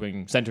of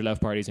left-wing,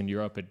 center-left parties in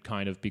Europe had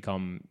kind of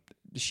become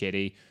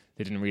shitty.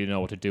 They didn't really know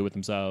what to do with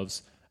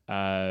themselves.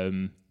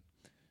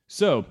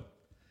 So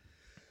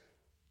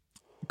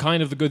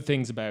kind of the good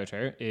things about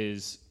her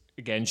is,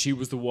 again, she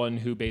was the one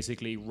who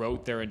basically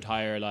wrote their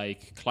entire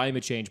like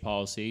climate change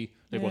policy,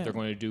 like what they're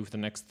going to do for the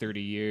next 30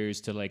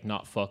 years to like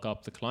not fuck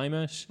up the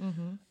climate.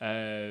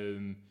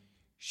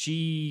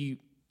 She,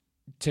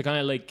 to kind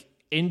of like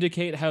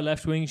indicate how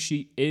left-wing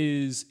she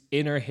is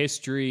in her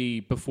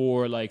history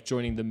before like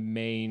joining the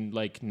main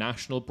like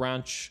national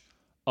branch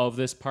of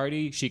this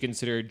party, she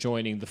considered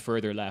joining the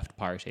further left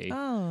party.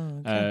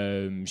 Oh,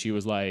 okay. She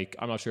was like,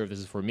 I'm not sure if this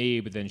is for me,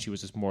 but then she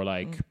was just more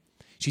like,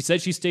 she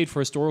said she stayed for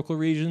historical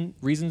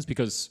reasons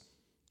because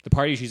the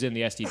party she's in,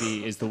 the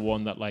SDB, is the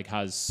one that like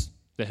has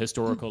the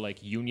historical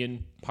like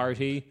union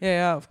party.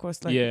 Yeah, of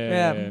course. Like,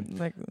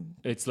 like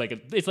it's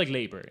like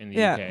Labour in the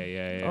UK.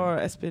 Yeah. Or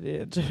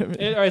SPD in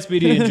Germany. Or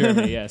SPD in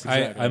Germany. Yes,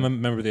 exactly. I'm a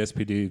member of the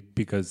SPD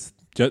because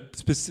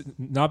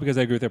not because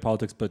I agree with their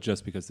politics, but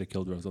just because they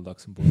killed Rosa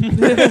Luxemburg.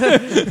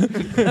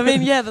 I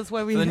mean, yeah, that's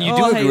why we. Then you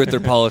do agree with their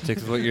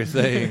politics, is what you're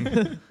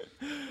saying.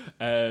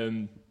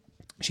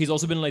 She's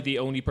also been like the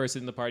only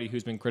person in the party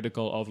who's been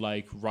critical of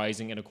like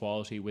rising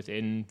inequality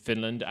within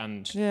Finland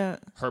and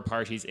her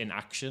party's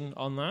inaction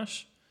on that.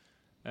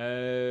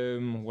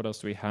 What else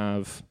do we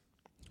have?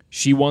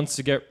 She wants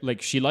to get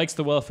she likes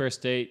the welfare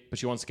state, but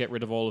she wants to get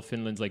rid of all of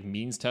Finland's like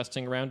means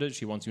testing around it.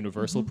 She wants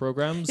universal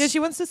programs. Yeah, she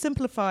wants to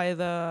simplify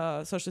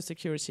the social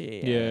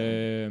security.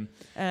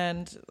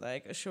 And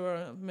like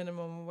assure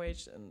minimum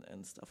wage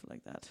and stuff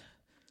like that.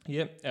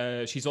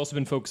 Yeah, she's also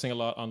been focusing a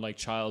lot on like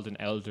child and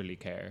elderly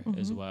care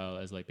as well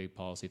as like big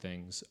policy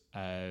things.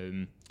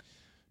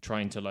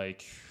 Trying to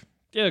like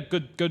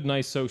good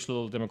nice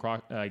social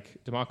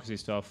democracy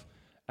stuff.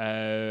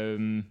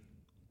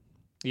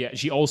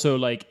 She also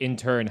like in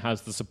turn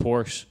has the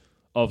support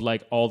of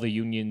like all the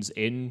unions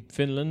in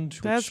Finland.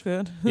 That's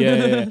good.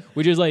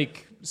 Which is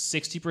like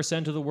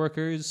 60% of the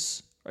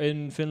workers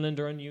in Finland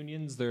are in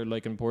unions. They're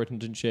like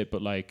important and shit,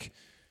 but like.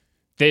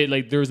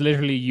 There's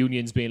literally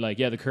unions being like,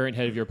 the current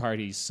head of your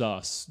party's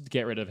sus.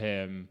 Get rid of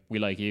him. We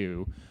like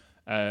you.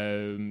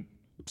 And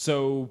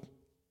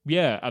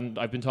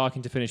I've been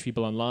talking to Finnish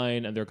people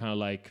online, and they're kind of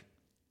like,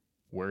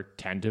 we're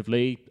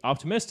tentatively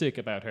optimistic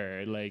about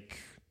her. Like,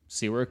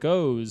 see where it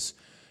goes,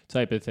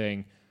 type of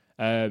thing.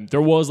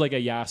 There was like a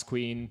Yas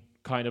Queen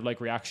kind of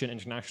like reaction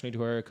internationally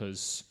to her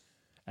because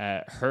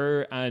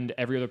her and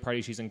every other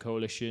party she's in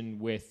coalition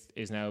with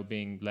is now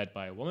being led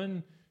by a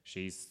woman.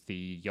 She's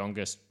the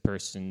youngest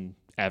person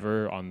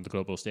ever on the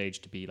global stage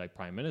to be like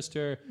prime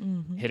minister.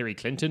 Hillary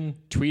Clinton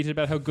tweeted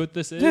about how good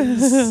this is.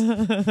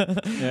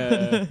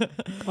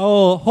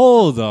 Oh,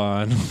 hold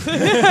on.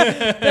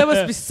 There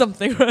must be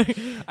something right.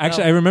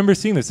 Actually, I remember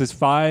seeing this. There's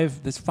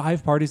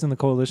five parties in the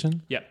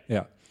coalition.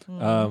 Yeah.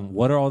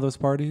 What are all those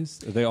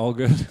parties? Are they all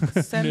good?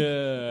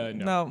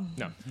 No.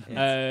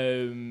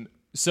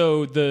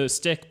 So the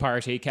Stick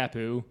Party,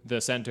 KEPU,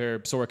 the Centre,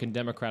 Sorkin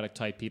Democratic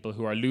type people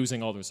who are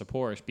losing all their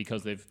support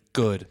because they've...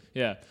 Good.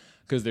 Yeah,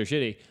 because they're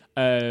shitty.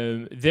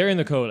 They're in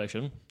the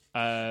coalition.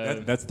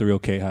 That's the real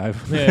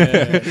K-Hive.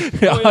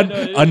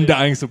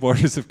 Undying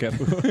supporters of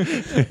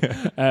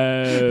KEPU.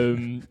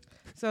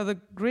 So the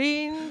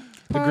Green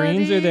The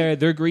Greens are there.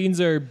 Their Greens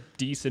are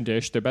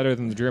decent-ish. They're better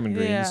than the German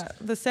Greens. Yeah,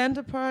 the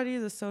Centre Party,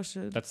 the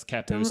Social... That's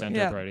KEPU,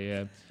 Centre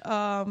Party,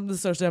 the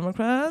Social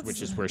Democrats.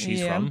 Which is where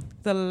she's from.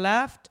 The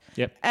Left.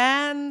 Yep.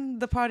 And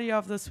the party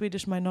of the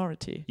Swedish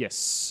minority.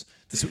 Yes.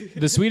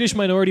 The Swedish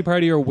Minority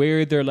Party are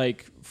weird. They're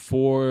like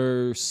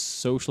for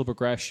social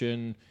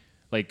progression,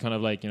 like kind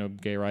of like,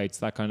 gay rights,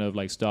 that kind of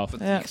like stuff.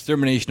 The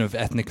extermination of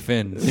ethnic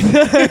Finns.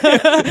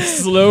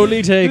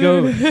 Slowly take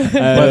over.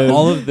 But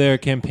all of their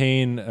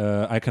campaign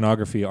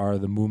iconography are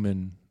the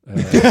Moomin. A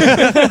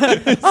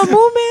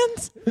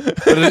moment.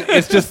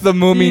 It's just the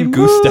Moomin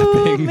goose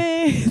stepping.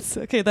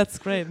 Okay, that's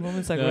great.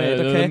 Moomins are great.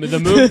 Okay. The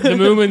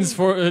Moomins,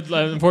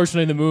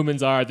 unfortunately, the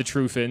Moomins are the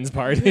true Finns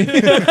party.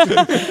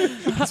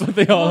 That's what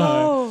they all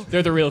are.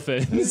 They're the real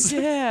Finns.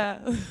 Yeah.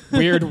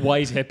 Weird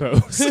white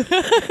hippos.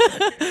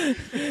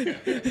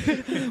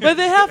 But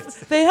they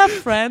have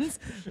friends.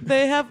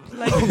 They have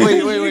like.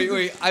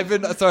 Wait. I've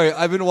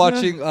been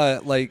watching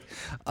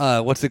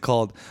what's it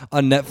called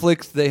on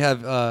Netflix? They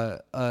have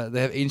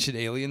Ancient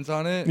Aliens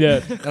on it.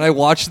 Yeah. And I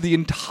watched the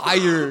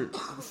entire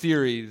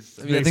series.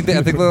 I mean, I think they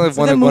have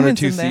one or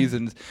two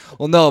seasons.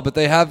 Well, no, but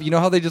they have. You know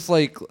how they just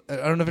like. I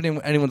don't know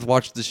if anyone's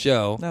watched the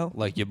show. No.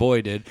 Like your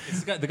boy did.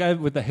 The guy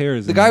with the hair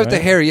is the guy with the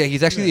hair. Yeah,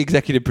 he's actually the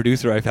executive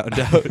producer. I found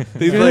out.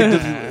 He's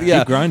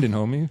Keep grinding,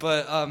 homie.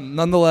 But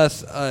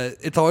nonetheless,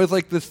 it's always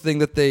like this thing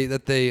that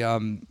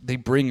they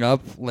bring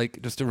up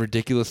like just a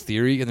ridiculous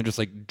theory and then just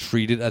like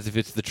treat it as if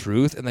it's the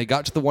truth. And they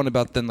got to the one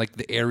about then like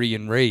the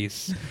Aryan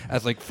race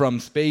as like from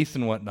space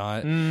and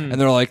whatnot, and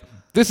they're like,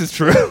 this is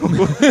true.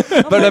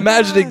 But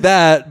imagining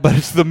that, but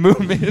it's the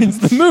Moomins. It's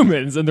the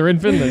Moomins, and they're in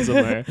Finland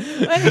somewhere.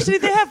 Actually,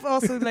 they have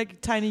also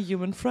like tiny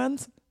human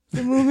friends.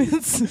 The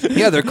Moomins.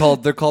 Yeah, they're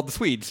called the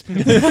Swedes.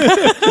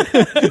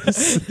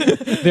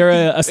 They're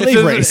a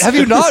slave race. Have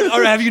you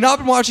not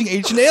been watching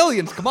Ancient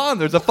Aliens? Come on,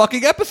 there's a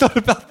fucking episode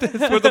about this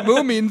where the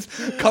Moomins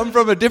come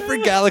from a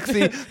different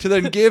galaxy to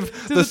then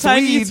give the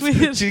Swedes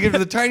to give to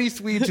the tiny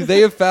Swedes who they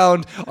have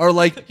found are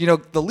like,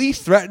 the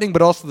least threatening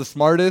but also the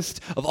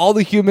smartest of all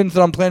the humans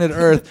on planet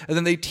Earth, and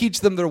then they teach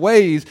them their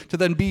ways to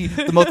then be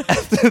the most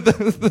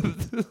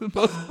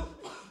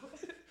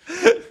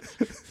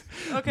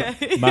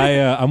Okay.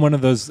 I'm one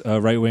of those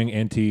right-wing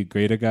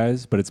anti-Greta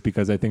guys, but it's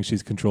because I think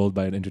she's controlled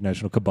by an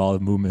international cabal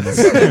of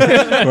movements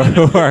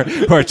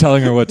who are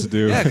telling her what to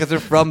do. Yeah, because they're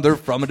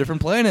from a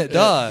different planet.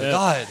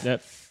 God.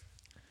 Yep.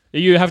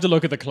 You have to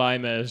look at the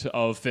climate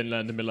of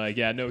Finland and be like,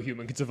 yeah, no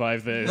human can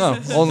survive this. No,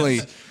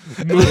 only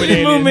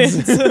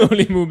aliens.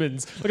 Only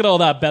movements. Look at all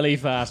that belly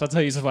fat. That's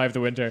how you survive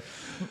the winter.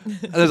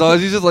 And there's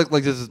always these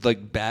like this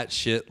like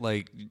batshit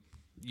like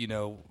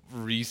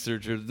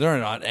researchers. There are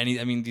not any.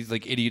 I mean, these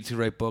like idiots who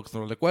write books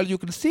and they're like, well, you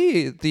can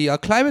see the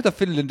climate of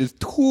Finland is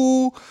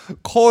too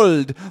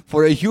cold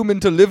for a human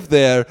to live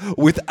there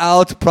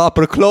without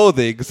proper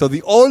clothing. So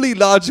the only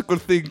logical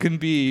thing can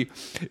be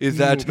is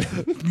that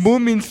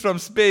Moomins from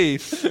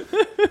space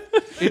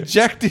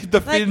injected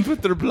the Finns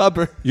with their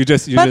blubber. You're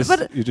just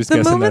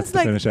guessing that's the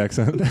like Finnish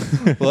accent.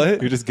 What?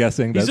 You're just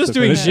guessing. He's that's just the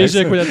doing Finnish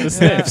zizek without the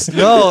sniffs.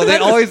 No,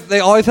 they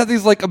always have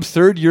these like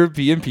absurd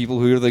European people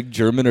who are like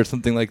German or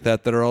something like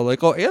that are all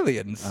like, oh,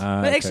 aliens.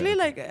 But actually,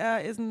 like,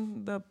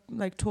 isn't the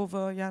like Tove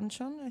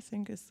Jansson? I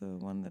think is the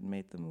one that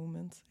made the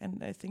movements,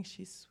 and I think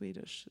she's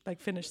Swedish,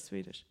 like Finnish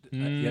Swedish.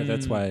 Yeah,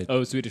 that's why.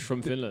 Oh, Swedish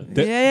from Finland.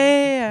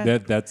 Yeah.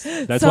 That's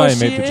So why I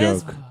made the she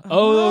is- joke.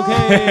 Oh,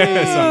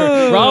 okay.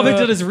 Sorry. Robin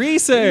did his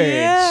research.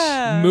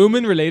 Yeah.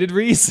 Moomin-related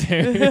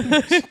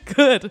research.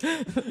 Good.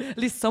 At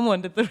least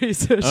someone did the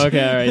research.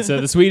 Okay, all right. So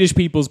the Swedish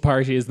People's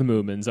Party is the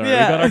Moomins. All right,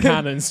 Yeah. we got our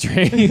canon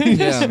straight.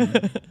 Yeah.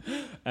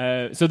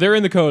 So they're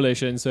in the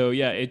coalition. So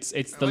yeah, it's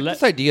the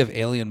This idea of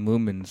alien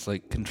movements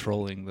like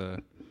controlling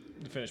the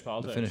Finnish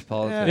politics. Finnish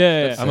politics.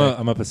 Yeah. That's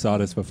I'm a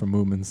Posadist, but for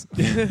movements.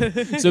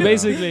 So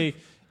basically,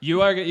 you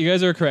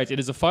guys are correct. It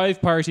is a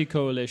 5-party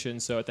coalition.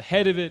 So at the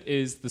head of it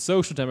is the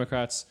Social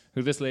Democrats,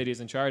 who this lady is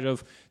in charge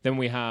of. Then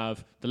we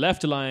have the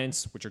Left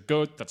Alliance, which are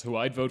good. That's who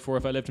I'd vote for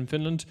if I lived in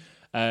Finland.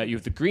 You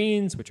have the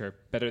Greens, which are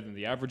better than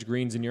the average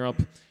Greens in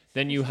Europe.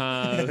 Then you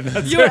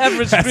have Your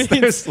average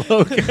Greens.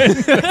 slogan.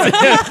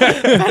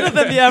 Better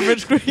than the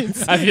average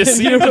Greens. have you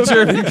seen the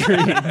German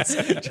Greens?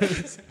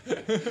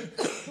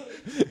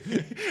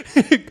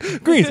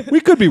 Greens, we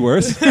could be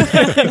worse.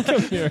 Doesn't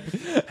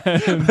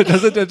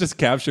that just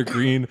capture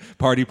Green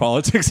Party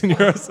politics in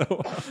Europe so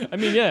well? I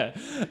mean, yeah.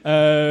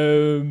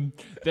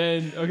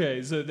 Then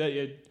okay, so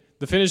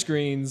the Finnish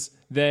Greens,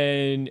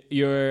 then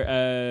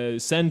your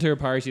Centre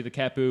Party, the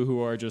Kepu,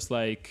 who are just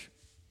like,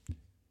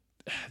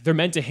 they're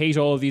meant to hate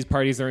all of these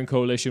parties they're in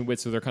coalition with,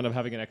 so they're kind of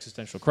having an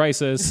existential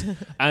crisis.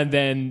 And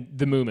then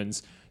the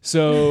Moomins.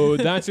 So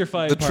that's your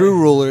 5 the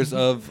true rulers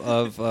of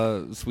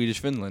Swedish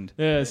Finland.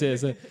 Yes.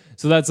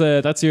 So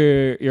that's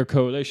your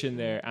coalition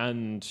there,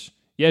 and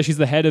yeah, she's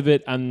the head of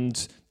it,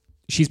 and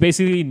she's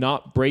basically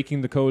not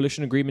breaking the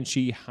coalition agreement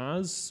she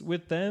has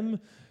with them.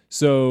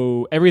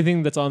 So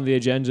everything that's on the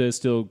agenda is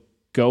still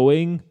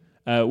going,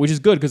 which is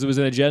good because it was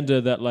an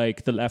agenda that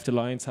like the Left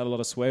Alliance had a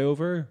lot of sway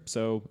over.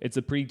 So it's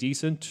a pretty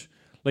decent.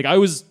 Like I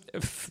was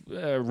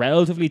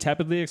relatively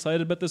tepidly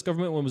excited about this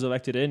government when it was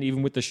elected in,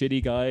 even with the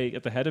shitty guy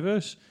at the head of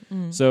it.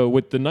 So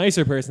with the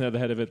nicer person at the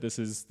head of it, this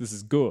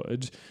is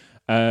good.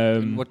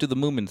 What do the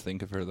Moomins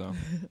think of her though?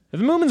 The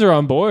Moomins are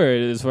on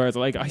board as far as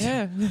like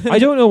I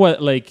don't know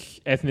what like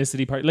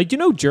ethnicity party, like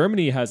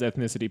Germany has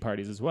ethnicity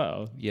parties as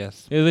well.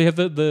 Yes. Yeah, they have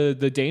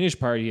the Danish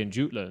party in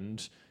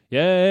Jutland.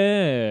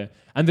 Yeah.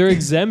 And they're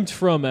exempt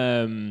from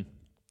the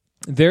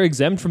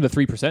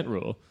 3%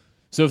 rule.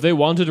 So if they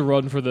wanted to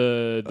run for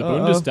the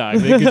Bundestag,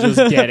 they could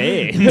just get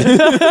in.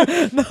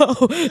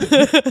 No.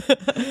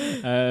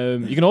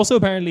 You can also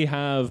apparently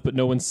have, but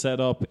no one set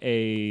up,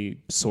 a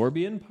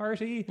Sorbian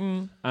party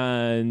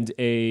and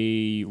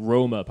a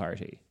Roma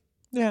party.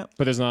 Yeah.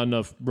 But there's not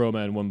enough Roma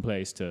in one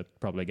place to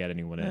probably get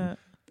anyone in.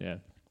 Yeah.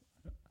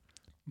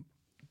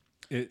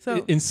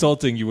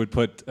 Insulting, you would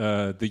put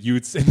the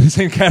Utes in the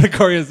same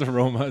category as the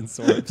Roma and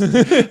Sorbs.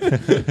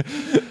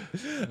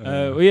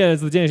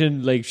 It's the Danish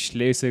in like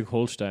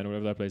Schleswig-Holstein or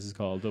whatever that place is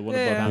called. The one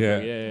above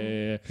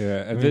Hamburg.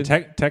 Yeah. I mean,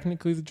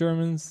 technically the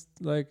Germans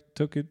like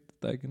took it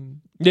like in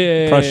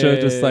Yeah,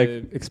 Prussia, just like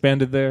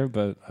expanded there.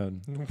 But how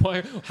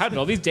did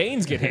all these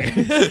Danes get here?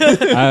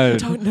 I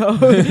Don't know.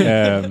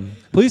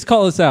 Please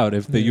call us out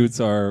if the Utes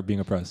are being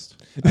oppressed.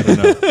 I don't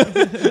know.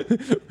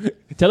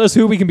 Tell us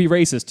who we can be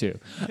racist to.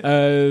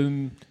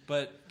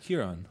 But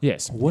Kieran,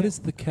 Yes. what is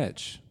the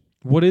catch?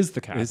 What is the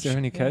catch? Is there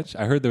any catch?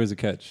 I heard there was a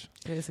catch.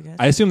 There is a catch.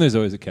 I assume there's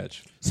always a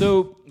catch.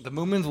 So The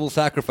Moomins will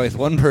sacrifice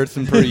one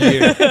person per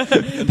year.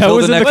 that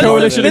was in the But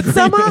coalition.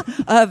 Midsummer?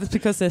 That's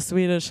because they're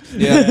Swedish.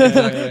 Yeah,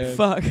 exactly.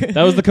 Fuck.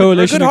 That was the Or a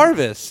coalition. good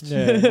harvest.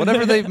 Yeah.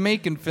 Whatever they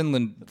make in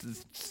Finland,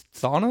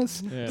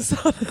 saunas. Yeah.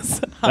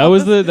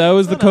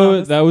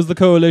 That was the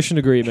coalition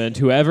agreement.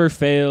 Whoever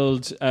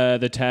failed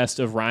the test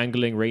of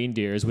wrangling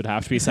reindeers would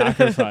have to be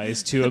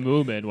sacrificed to a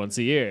Moomin once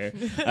a year.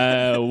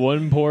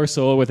 One poor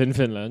soul within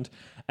Finland.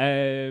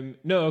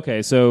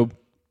 So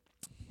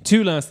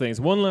 2 last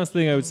things. One last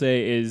thing I would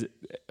say is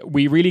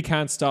we really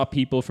can't stop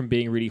people from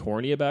being really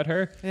horny about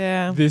her.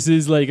 Yeah. This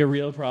is like a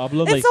real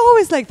problem. It's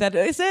always like that.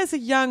 If there's a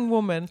young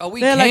woman. Oh, we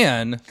they're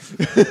can.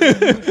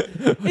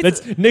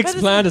 That's Nick's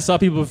plan to stop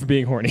people from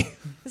being horny.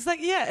 It's like,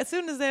 yeah, as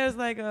soon as there's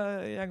like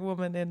a young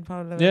woman in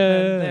parliament,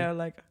 they're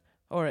like,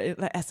 or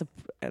as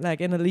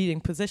in a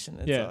leading position.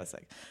 It's always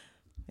like,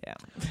 yeah.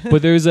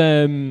 But there's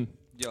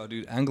Yo,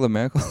 dude, Angela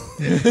Merkel.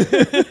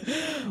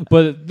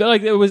 But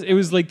like it was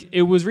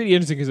really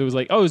interesting because it was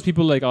like, oh, it was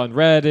people like on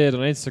Reddit, on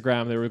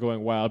Instagram, they were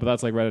going wild, but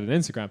that's like Reddit and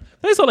Instagram.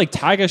 But I saw like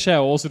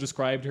Tagesschau also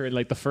described her in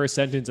like the first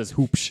sentence as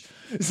hoopsh.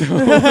 So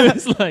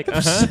it's like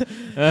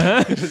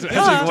Just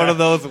imagine one of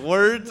those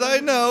words I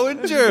know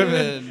in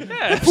German.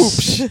 Yeah.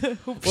 Hoopsh.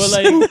 Well,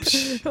 like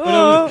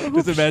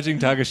just imagine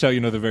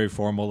Tagesschau, the very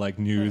formal like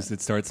news that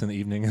starts in the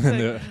evening, and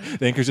then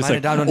the anchor's just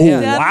like, down on oh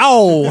hand.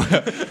 wow,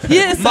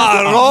 Hier ist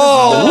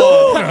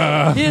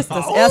Maroga. Hier ist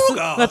das erste.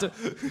 Warte,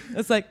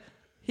 it's like,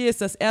 hier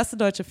ist das erste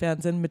deutsche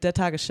Fernsehen mit der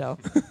Tagesschau.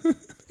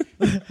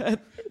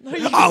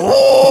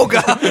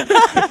 Aoga.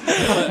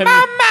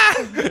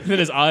 Then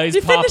his eyes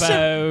pop out.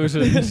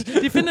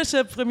 Die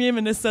finnische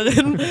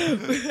Premierministerin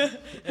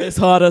is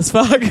hard as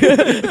fuck.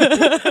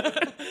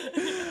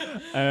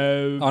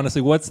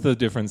 Honestly, what's the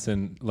difference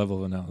in level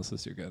of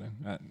analysis you're getting?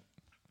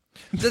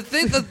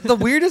 The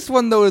weirdest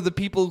one though are the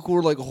people who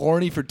are like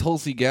horny for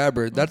Tulsi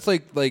Gabbard. That's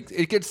like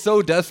it gets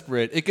so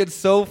desperate. It gets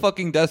so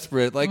fucking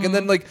desperate. Like and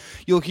then like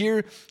you'll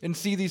hear and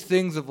see these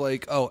things of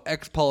like, oh,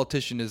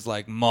 ex-politician is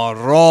like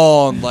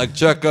moron, like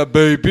Cheka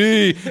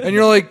baby, and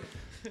you're like,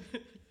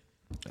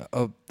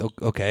 oh,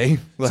 okay.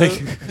 Like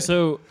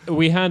so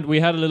we had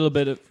a little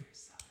bit of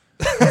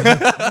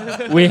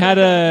we had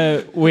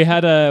a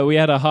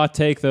hot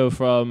take though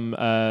from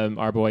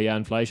our boy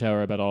Jan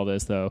Fleischhauer about all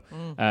this though.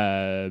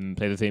 Play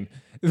the theme.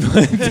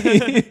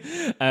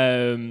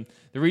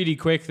 The really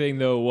quick thing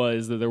though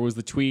was that there was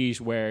the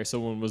tweet where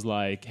someone was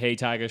like, "Hey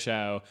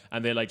Tagesschau,"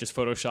 and they like just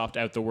photoshopped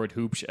out the word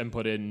 "hoopsch" and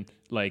put in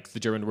like the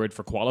German word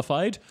for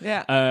qualified.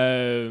 Yeah.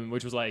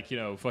 Which was like,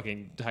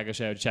 fucking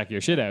Tagesschau, check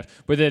your shit out.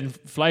 But then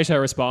Fleischhauer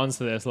responds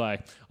to this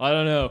like, I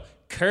don't know.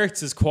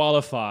 Kurtz is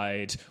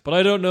qualified, but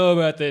I don't know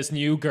about this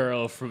new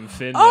girl from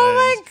Finland. Oh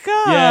my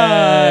god!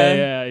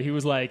 Yeah. He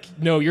was like,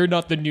 "No, you're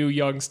not the new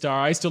young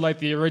star. I still like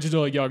the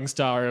original young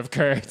star of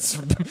Kurtz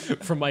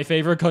from my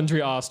favorite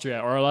country, Austria,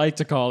 or I like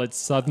to call it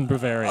Southern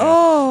Bavaria."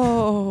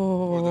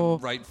 Oh, or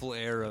the rightful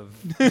heir of.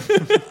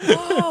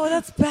 Oh,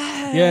 that's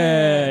bad.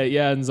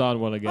 Yeah, and Zahn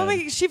won again. Oh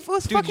my, she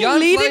was Dude, fucking Jan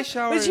leading.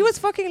 Fleischhauer But she was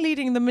fucking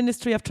leading the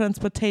Ministry of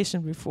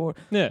Transportation before.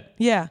 Yeah.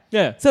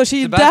 So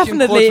she Sebastian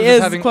definitely Kurz was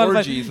is having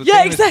qualified. orgies with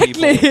Yeah, famous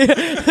exactly.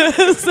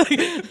 It's like,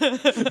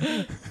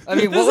 I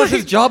mean, what was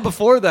his job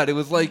before that? It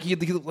was like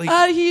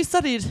he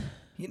studied.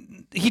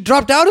 he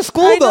dropped out of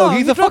school I though. know,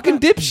 He's he a fucking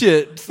dropped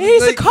dipshit.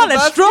 He's Like, a college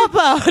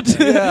dropout.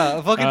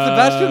 Yeah, fucking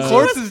Sebastian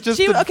Kurz is just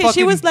a fucking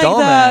she was like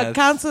dumbass. the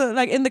council,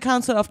 like in the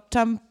council of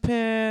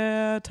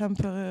Tampere.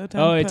 Tampere.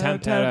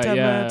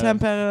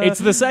 It's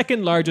the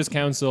second largest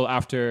council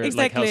after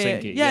Exactly. like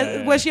Helsinki.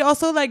 Yeah, where she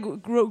also like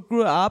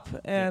grew up,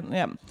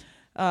 and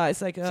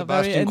it's like a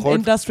Sebastian very Kurz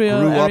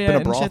industrial grew up area in a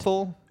and shit.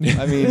 brothel.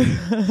 I mean,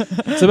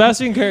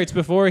 Sebastian Kurz,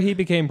 before he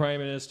became prime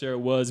minister,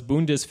 was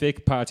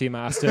Bundesfick party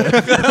master.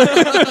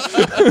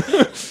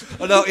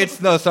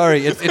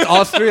 sorry, it's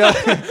Austria.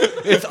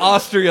 It's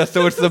Austria,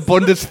 so it's the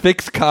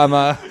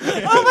Bundesfixkammer.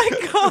 Oh my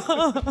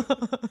god!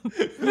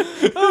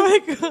 Oh my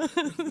god!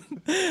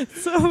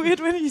 So weird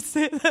when you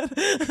say that.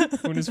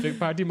 Bundesfick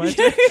party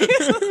master.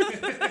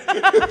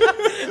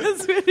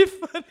 That's really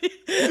funny.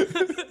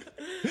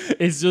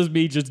 It's just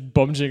me just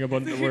bunching a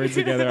bunch of words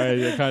together.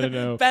 I kind of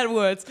know. Bad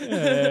words.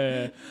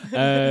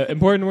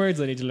 Important words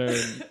I need to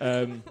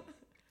learn.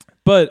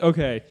 But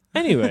okay.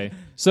 Anyway,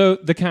 so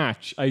the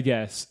catch, I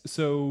guess.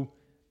 So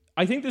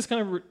I think this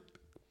kind of.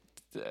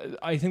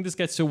 I think this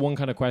gets to one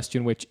kind of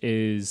question, which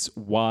is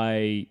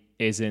why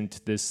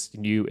isn't this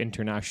new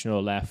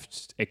international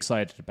left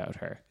excited about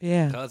her?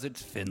 Yeah. Because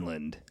it's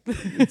Finland.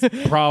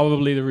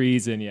 Probably the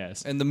reason,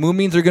 yes. And the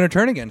Moomins are going to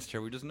turn against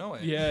her. We just know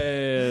it.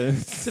 Yeah.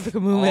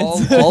 Typical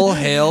movements. All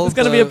hail. It's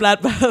going to be a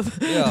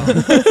bloodbath.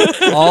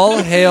 Yeah. All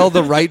hail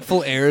the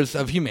rightful heirs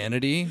of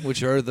humanity,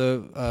 which are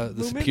the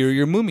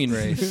superior Moomin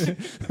race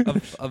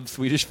of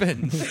Swedish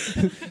Finns.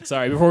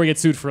 Sorry, before we get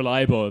sued for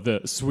libel,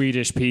 the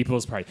Swedish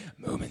People's Party.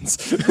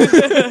 Moomins.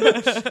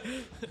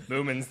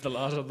 Moomins, the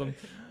lot of them.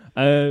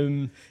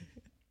 So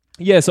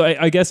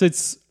I guess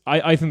it's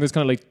I think there's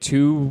kind of like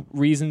two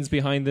reasons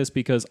behind this,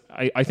 because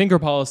I think her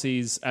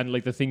policies and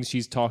like the things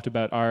she's talked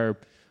about are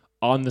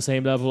on the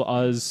same level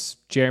as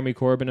Jeremy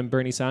Corbyn and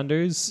Bernie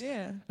Sanders.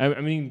 Yeah.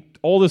 I mean,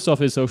 all this stuff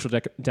is social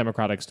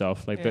democratic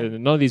stuff. Like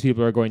none of these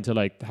people are going to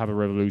like have a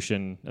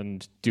revolution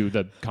and do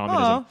the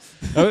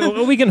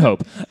communism. We can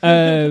hope.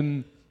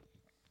 And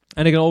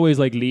it can always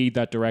like lead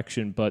that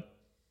direction. But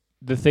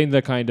the thing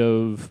that kind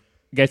of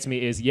gets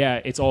me is,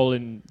 it's all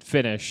in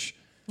Finnish.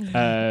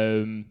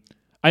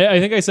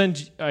 I think I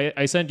sent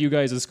you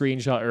guys a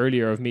screenshot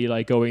earlier of me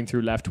like going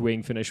through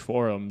left-wing Finnish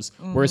forums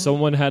where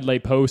someone had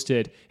like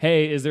posted,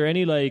 "Hey, is there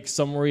any like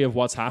summary of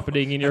what's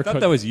happening in your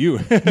country?" That was you.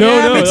 No,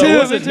 that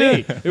wasn't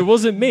me. It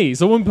wasn't me.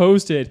 Someone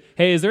posted,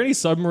 "Hey, is there any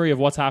summary of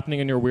what's happening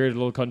in your weird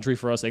little country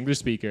for us English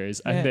speakers?"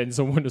 And then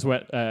someone just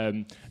went,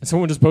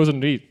 someone just posted,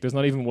 "Indeed, there's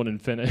not even one in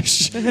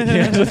Finnish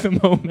yet at the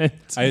moment."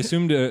 I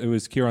assumed it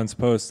was Kieran's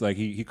post. Like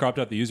he cropped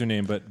out the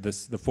username, but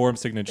the forum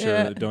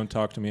signature, "Don't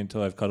talk to me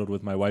until I've cuddled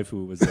with my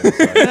waifu," was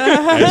there. So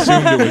I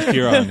assumed it was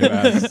Kieran who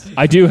asked.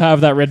 I do have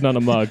that written on a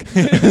mug.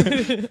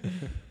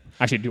 Actually,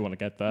 I do want to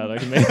get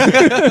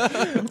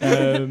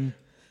that.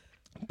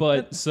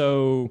 But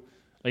so,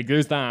 like,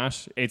 there's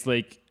that. It's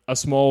like a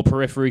small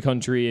periphery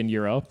country in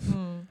Europe.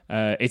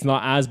 It's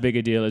not as big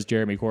a deal as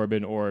Jeremy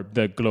Corbyn or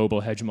the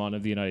global hegemon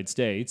of the United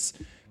States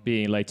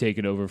being like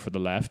taken over for the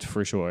left,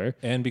 for sure.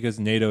 And because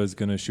NATO is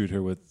going to shoot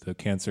her with the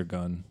cancer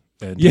gun.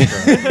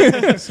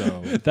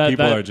 So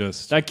people are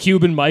just... That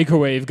Cuban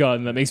microwave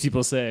gun that makes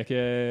people sick.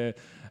 Yeah.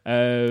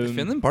 Is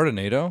Finland part of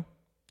NATO?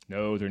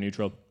 No, they're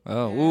neutral.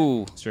 Oh,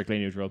 ooh. Strictly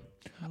neutral.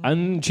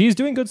 And she's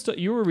doing good stuff.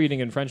 You were reading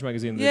in French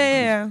magazine.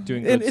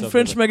 Doing good in stuff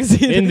French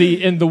magazine.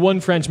 In the one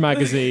French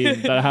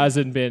magazine that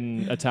hasn't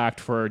been attacked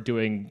for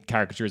doing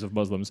caricatures of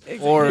Muslims.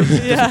 Or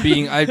just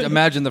being... I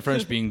imagine the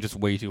French being just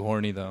way too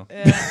horny, though.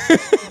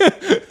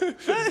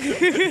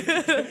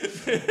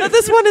 No,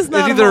 this one is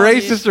not It's either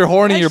horny. racist or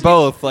horny. Actually, or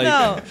both. Like,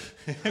 no.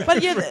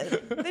 But yeah,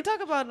 they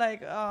talk about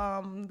like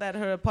that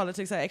her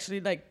politics are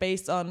actually like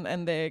based on,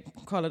 and they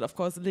call it, of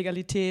course,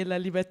 l'égalité, la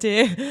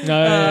liberté.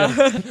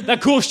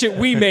 That cool shit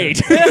we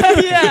made.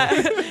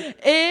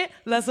 Et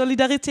la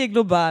solidarité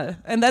globale.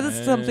 And that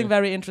is something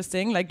very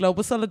interesting, like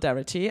global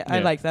solidarity. I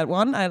like that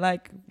one. I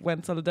like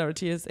when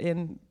solidarity is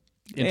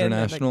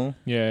international.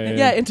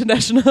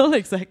 International,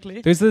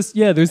 exactly. There's this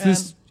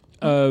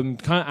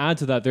kind of add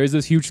to that. There's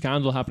this huge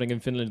scandal happening in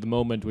Finland at the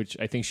moment, which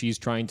I think she's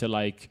trying to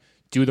like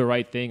do the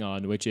right thing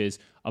on, which is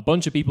a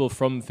bunch of people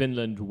from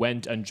Finland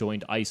went and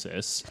joined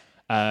ISIS.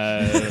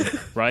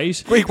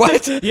 Right? Wait,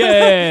 what?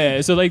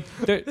 Yeah. So like,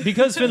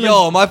 because Finland...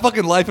 Yo, my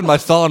fucking life in my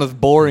sauna is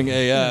boring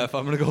AF.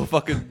 I'm gonna go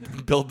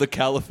fucking build the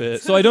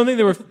caliphate. So I don't think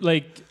they were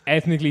like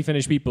ethnically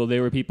Finnish people.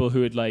 They were people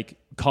who had like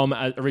come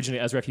originally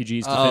as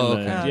refugees to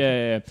Finland.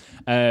 Okay.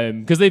 Yeah.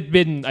 Because they've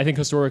been, I think,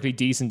 historically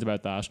decent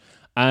about that.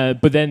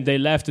 But then they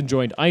left and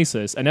joined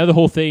ISIS. And now the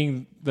whole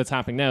thing that's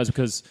happening now is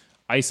because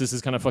ISIS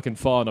is kind of fucking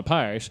falling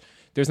apart.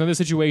 There's another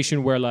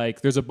situation where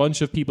like there's a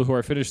bunch of people who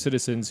are Finnish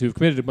citizens who've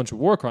committed a bunch of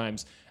war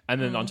crimes, and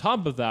then on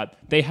top of that,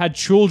 they had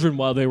children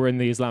while they were in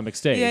the Islamic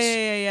State.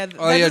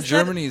 Yeah.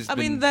 Germany's. I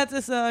mean, that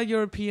is a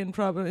European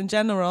problem in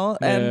general,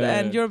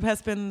 and Europe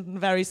has been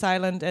very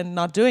silent and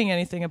not doing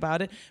anything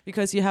about it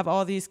because you have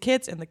all these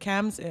kids in the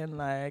camps in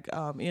like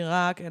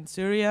Iraq and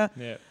Syria,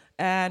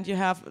 and you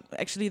have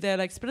actually they're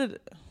like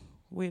split.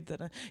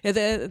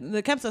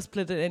 The camps are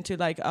split into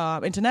like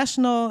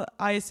international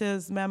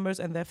ISIS members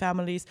and their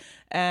families,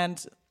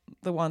 and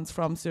the ones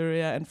from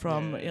Syria and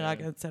from Iraq,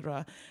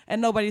 etc.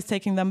 And nobody's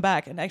taking them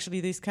back. And actually,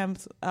 these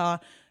camps are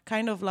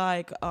kind of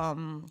like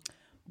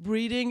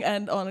breeding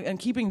and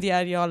keeping the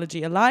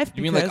ideology alive.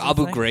 You mean like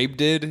Abu Ghraib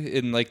did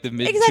in like the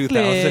mid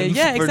 2000s?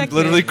 Yeah, exactly.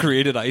 Literally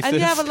created ISIS. And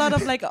you have a lot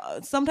of like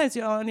sometimes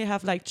you only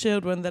have like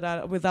children that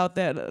are without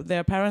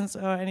their parents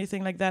or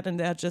anything like that, and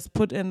they are just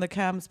put in the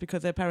camps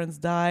because their parents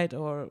died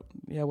or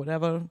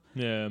whatever.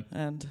 Yeah.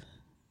 And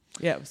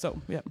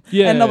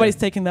and nobody's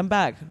taking them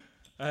back.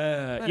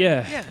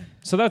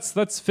 So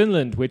that's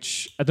Finland,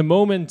 which at the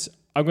moment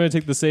I'm going to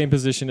take the same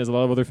position as a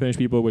lot of other Finnish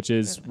people, which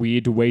is we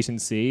need to wait and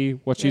see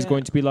what she's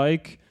going to be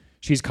like.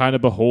 She's kind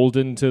of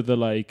beholden to the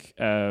like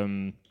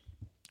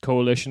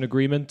coalition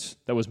agreement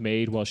that was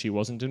made while she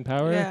wasn't in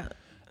power. Yeah,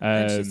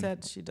 and she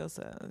said she does.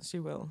 She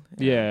will.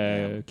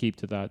 Keep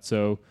to that.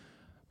 So,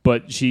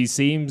 but she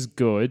seems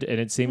good, and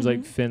it seems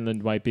like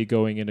Finland might be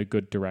going in a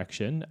good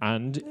direction.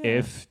 And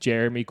if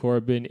Jeremy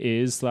Corbyn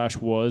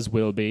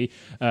will be,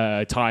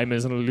 time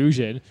is an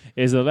illusion,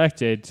 is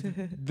elected,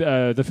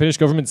 the Finnish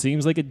government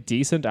seems like a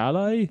decent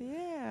ally.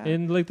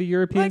 In like the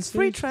European like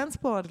free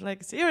transport,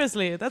 like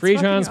seriously, that's free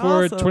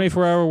transport, awesome.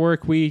 24-hour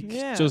work week,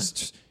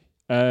 just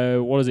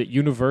what is it?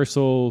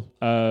 Universal,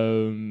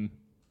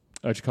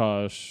 what you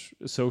call it,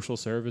 social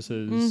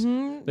services.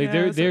 Like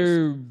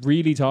they're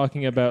really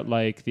talking about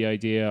like the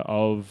idea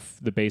of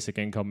the basic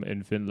income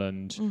in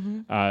Finland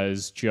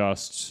as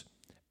just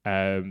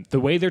the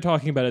way they're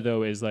talking about it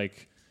though is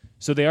like.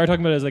 So they are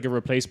talking about it as like a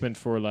replacement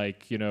for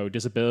like,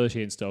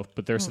 disability and stuff.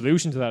 But their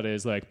solution to that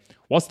is like,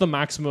 what's the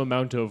maximum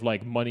amount of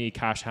like money,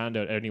 cash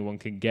handout anyone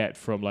can get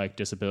from like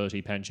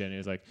disability pension? And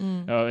it's like,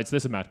 oh, it's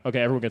this amount.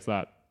 Okay, everyone gets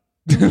that.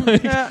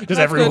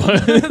 Just everyone.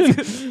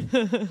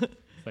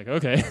 Like,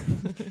 okay.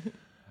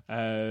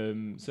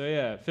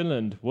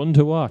 Finland, one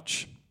to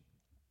watch.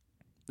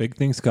 Big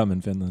things come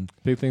in Finland.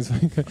 Big things.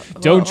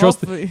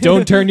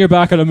 Don't turn your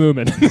back on a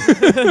Moomin.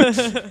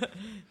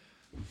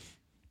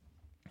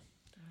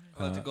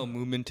 I like to go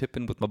Moomin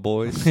tipping with my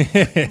boys.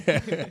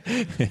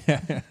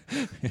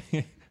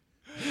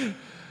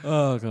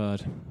 Oh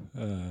God.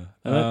 Yeah.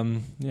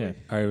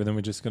 All right, well, then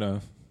we're just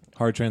gonna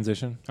hard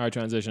transition. Hard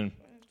transition.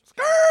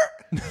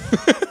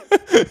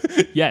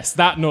 Yes,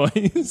 that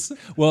noise.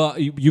 Well,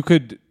 you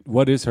could.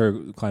 What is her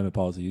climate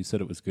policy? You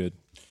said it was good.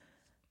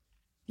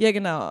 Ja,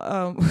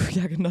 genau.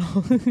 Ja, genau.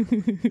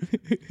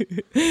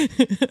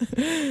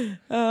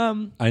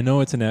 I know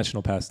it's a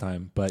national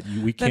pastime, but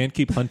we can't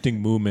keep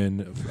hunting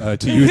Moomin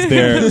to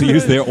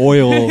use their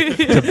oil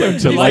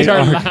to light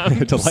our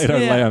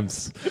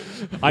lamps.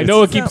 I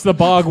know it keeps the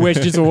bog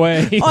witches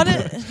away.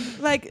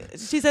 Like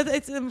she said,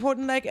 it's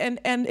important. Like and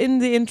in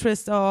the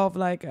interest of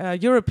like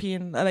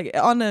European, like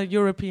on a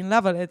European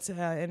level, it's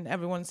in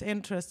everyone's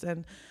interest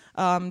and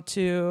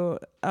to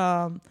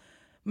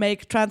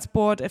make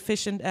transport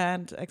efficient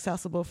and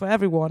accessible for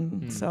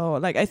everyone. So,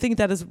 like, I think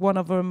that is one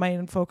of her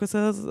main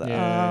focuses.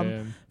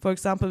 For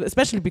example,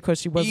 especially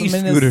because she was the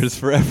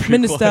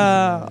Minister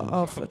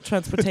of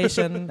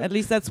Transportation. At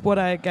least that's what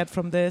I get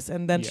from this.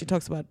 And then she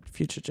talks about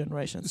future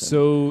generations.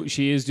 So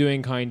she is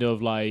doing kind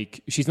of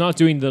like, she's not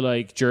doing the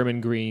like German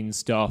green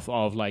stuff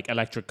of like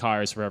electric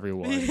cars for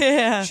everyone.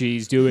 Yeah.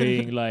 She's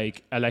doing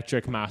like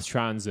electric mass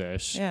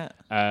transit. Yeah.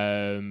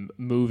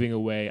 Moving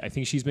away. I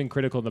think she's been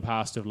critical in the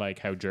past of like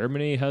how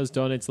Germany has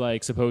done its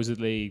like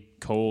supposedly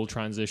coal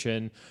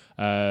transition,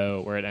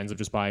 where it ends up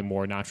just buying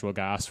more natural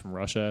gas from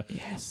Russia.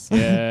 Yes.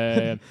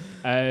 Yeah.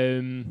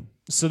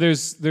 So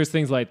there's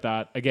things like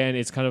that. Again,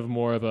 it's kind of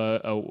more of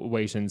a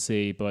wait and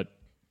see, but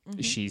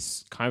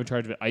she's kind of in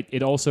charge of it.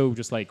 It also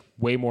just like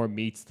way more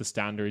meets the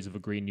standards of a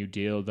Green New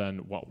Deal than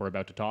what we're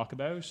about to talk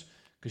about.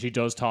 Because she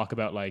does talk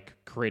about like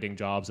creating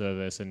jobs out of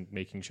this and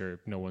making sure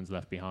no one's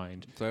left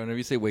behind. So whenever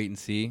you say wait and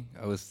see,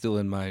 I was still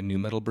in my new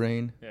metal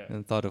brain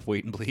and thought of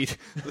Wait and Bleed,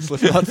 the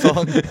Slipknot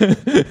song.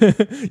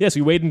 Yes,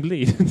 we wait and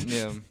bleed.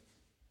 Yeah.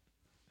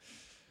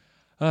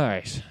 All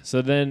right.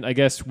 So then I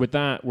guess with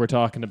that, we're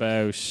talking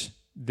about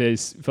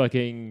this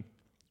fucking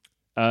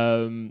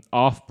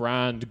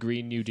off-brand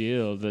Green New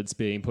Deal that's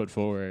being put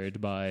forward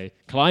by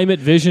climate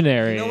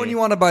visionary. You know when you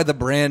want to buy the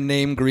brand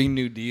name Green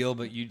New Deal,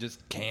 but you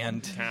just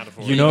can't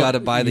afford it. You got to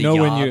buy the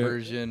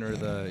version or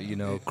the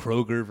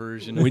Kroger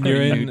version of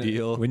Green New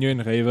Deal. When you're in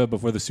Reva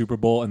before the Super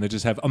Bowl and they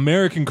just have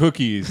American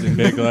cookies in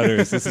big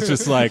letters. This is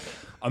just like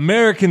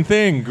American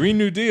thing, Green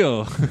New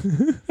Deal.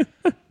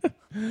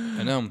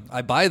 I know.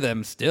 I buy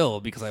them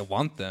still because I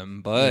want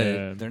them,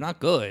 but they're not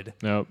good.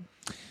 Nope.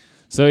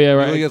 So yeah,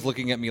 right. Really is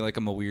looking at me like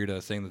I'm a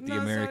weirdo, saying that the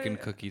American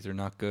cookies are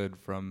not good.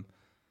 From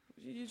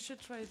you should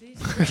try these.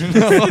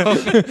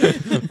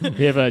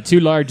 We have 2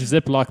 large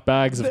Ziploc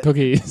bags of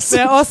cookies.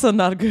 They're also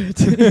not good.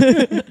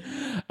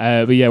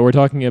 But yeah, we're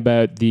talking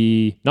about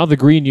not the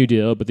Green New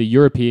Deal, but the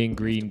European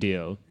Green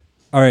Deal.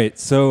 All right,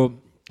 so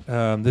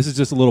this is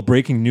just a little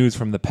breaking news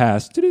from the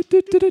past.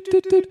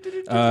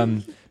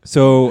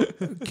 So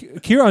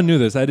Kieran knew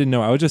this. I didn't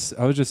know. I was just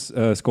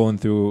scrolling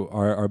through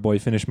our boy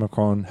Finnish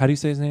Macron. How do you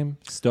say his name?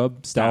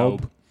 Staub.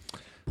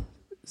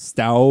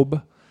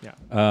 Yeah.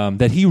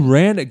 That he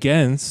ran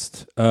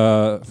against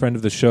a friend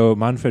of the show,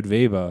 Manfred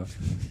Weber,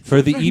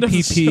 for the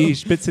EPP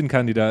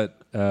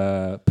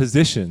Spitzenkandidat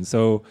position.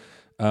 So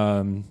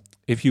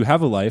if you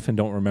have a life and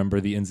don't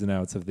remember the ins and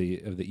outs of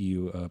the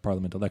EU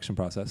Parliament election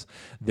process,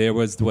 there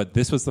was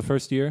this was the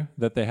first year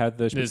that they had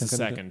the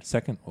Spitzenkandidat?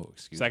 Second. Oh,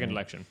 excuse me. Second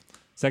election.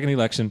 Second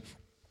election,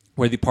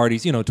 where the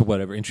parties, to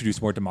whatever,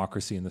 introduce more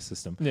democracy in the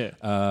system.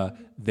 Yeah.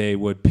 They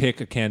would pick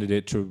a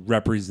candidate to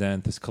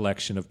represent this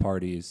collection of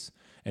parties.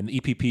 And the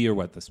EPP or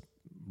what? This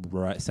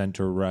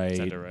center-right.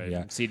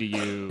 Yeah.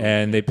 CDU.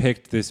 And they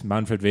picked this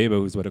Manfred Weber,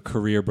 who's a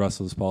career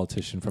Brussels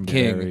politician from the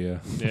area.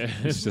 Yeah.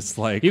 It's just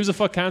like... He was a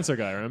fuck cancer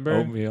guy, remember?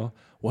 Oatmeal.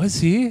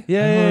 Was he?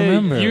 Yeah, I don't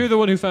remember. You're the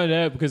one who found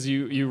out because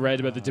you read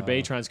about the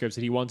debate transcripts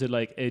that he wanted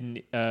like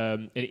an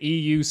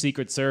EU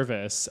Secret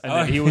Service, and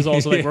then he was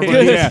also like, we're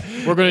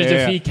going to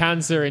defeat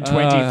cancer in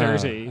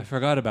 2030. I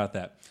forgot about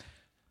that.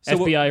 So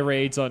FBI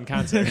raids on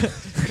cancer.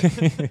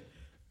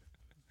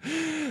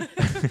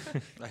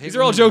 These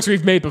are all jokes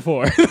we've made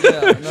before.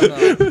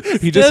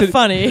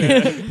 Funny.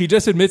 He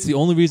just admits the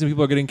only reason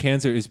people are getting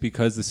cancer is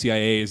because the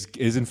CIA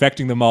is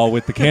infecting them all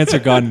with the cancer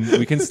gun.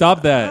 We can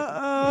stop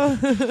that.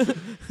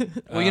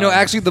 Well,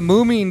 actually, the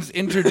Moomins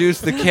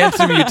introduced the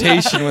cancer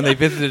mutation when they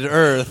visited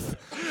Earth.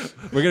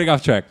 We're getting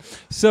off track.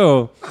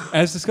 So,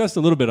 as discussed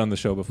a little bit on the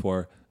show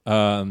before,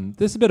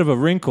 this is a bit of a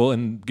wrinkle,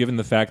 and given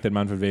the fact that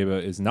Manfred Weber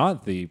is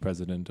not the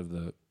president of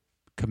the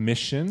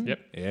commission. Yep.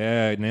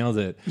 Yeah, nailed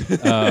it.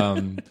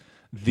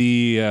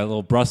 The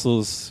little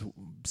Brussels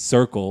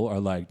circle are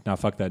like, nah,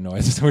 fuck that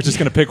noise. We're just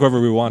going to pick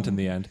whoever we want in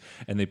the end.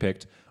 And they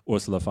picked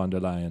Ursula von der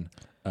Leyen,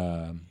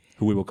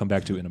 who we will come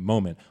back to in a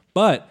moment.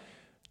 But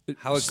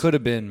how it could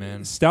have been,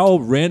 man.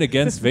 Staub ran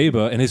against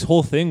Weber, and his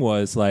whole thing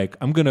was like,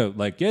 I'm going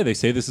to, they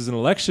say this is an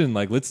election.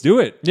 Like, let's do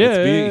it.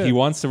 Yeah. He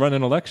wants to run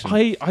an election.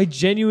 I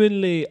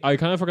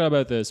kind of forgot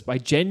about this, but I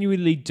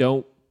genuinely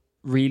don't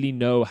really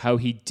know how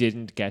he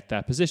didn't get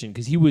that position,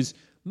 because he was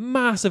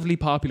massively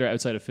popular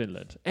outside of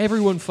Finland.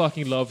 Everyone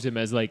fucking loved him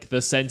as like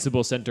the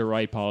sensible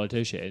center-right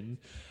politician.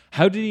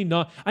 How did he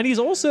not? And he's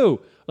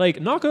also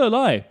like, not gonna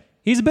lie,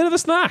 he's a bit of a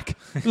snack.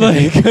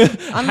 Like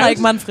unlike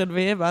Manfred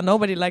Weber,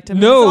 nobody liked him.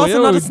 No, he's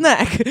also not a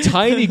snack.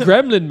 Tiny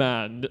gremlin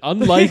man,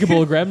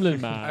 unlikable gremlin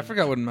man. I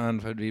forgot what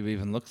Manfred Weber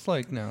even looks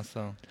like now.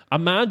 So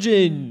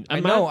Imagine.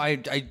 I know. I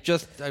had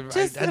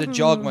to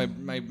jog my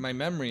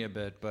memory a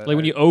bit, but like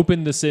when you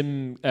open the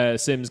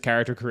Sims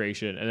character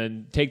creation and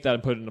then take that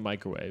and put it in a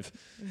microwave.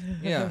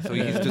 Yeah, so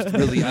he's just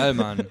really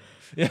Alman.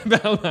 Yeah,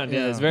 Bellman.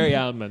 Yeah, it's very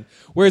Alman.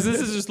 Whereas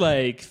this is just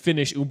like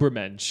Finnish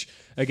Ubermensch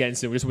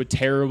against him, just with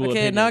terrible.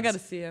 Okay, opinions. now I gotta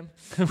see him.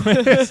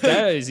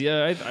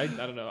 Yeah, I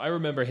don't know. I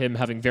remember him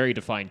having very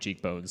defined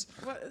cheekbones.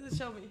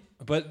 Show me.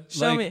 But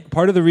Show me.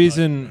 part of the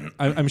reason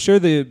I'm sure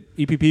the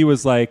EPP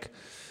was like,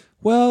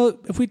 well,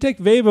 if we take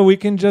Weber, we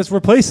can just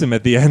replace him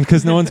at the end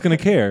because no one's going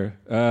to care.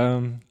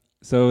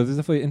 So there's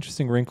definitely an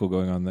interesting wrinkle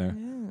going on there.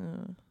 Yeah.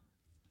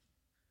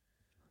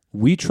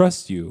 We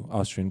trust you,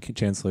 Austrian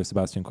Chancellor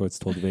Sebastian Kurz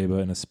told Weber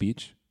in a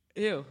speech.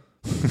 Ew.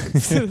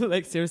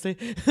 Like, seriously?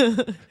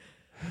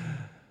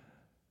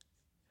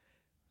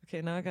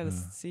 Okay, now I gotta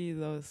see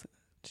those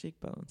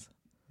cheekbones.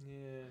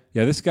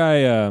 Yeah, this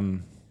guy...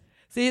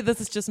 See,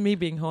 this is just me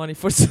being horny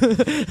for...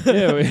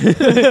 Yeah,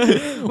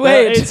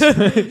 Wait.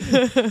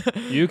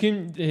 You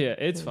can... Yeah,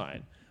 it's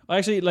fine.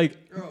 Actually,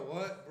 like... Bro,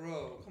 what?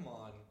 Bro, come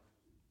on.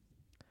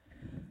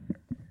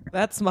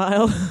 That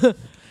smile.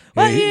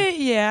 Well,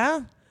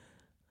 yeah.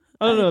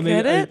 I don't know.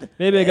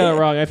 Maybe I got it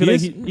wrong. I feel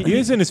he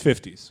is in his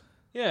 50s.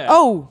 Yeah.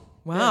 Oh,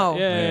 wow.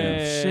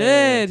 Yeah.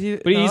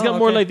 Shit. But he's got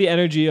more like the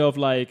energy of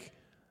like,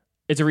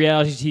 it's a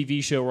reality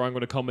TV show where I'm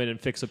going to come in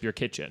and fix up your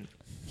kitchen.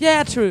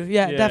 Yeah, true.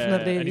 Yeah,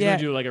 definitely. And he's yeah. going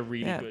to do like a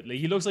really good. Like,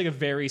 he looks like a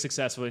very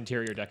successful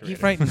interior decorator. He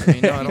frightens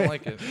me. No, I don't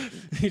like it.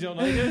 You don't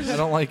like it? I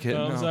don't like it.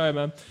 No, No. I'm sorry,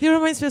 man. He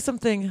reminds me of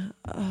something.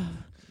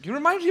 You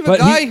remind me of a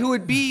guy who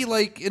would be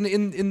like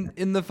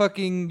in the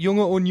fucking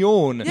Junge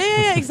Union.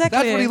 Yeah, exactly.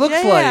 That's what he looks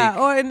like. Yeah,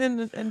 or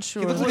in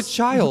sure. He looks like a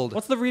child.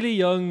 What's the really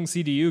young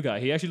CDU guy?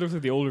 He actually looks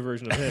like the older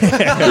version of him.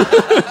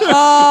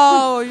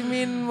 Oh, you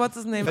mean what's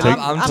his name? Take that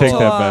back. Take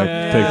that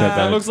back.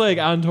 That looks like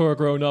Antor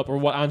grown up, or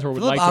what Antor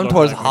would Philip like to look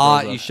Antor's like.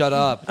 hot. You shut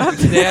up. We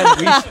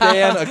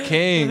stand a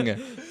king.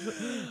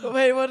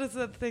 Wait, what is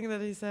that thing that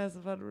he says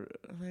about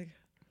like?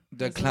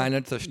 Der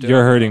kleine Zerstörer.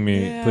 You're hurting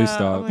me. Yeah, Please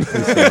stop. oh my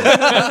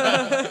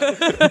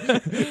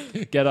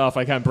God. Get off!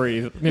 I can't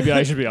breathe. Maybe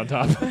I should be on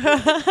top.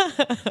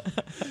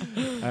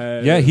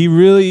 Yeah, he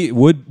really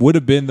would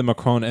have been the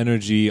Macron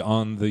energy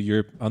on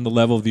the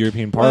level of the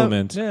European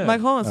Parliament. Yeah.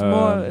 Macron is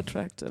more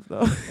attractive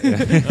though.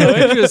 Oh,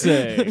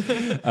 interesting.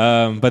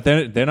 But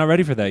they're not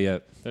ready for that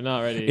yet. They're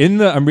not ready.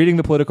 I'm reading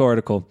the Politico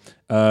article.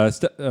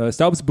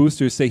 Staub's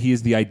boosters say he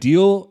is the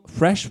ideal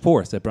fresh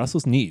force that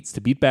Brussels needs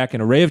to beat back an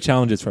array of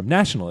challenges from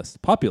nationalists,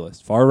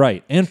 populists, far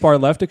right, and far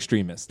left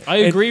extremists. I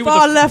agree with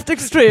far left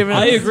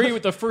extremists. I agree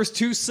with the first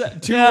two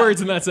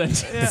words in that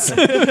sentence.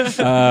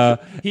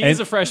 He is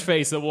a fresh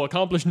face that will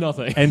accomplish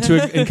nothing. And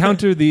to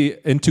counter the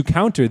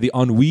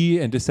ennui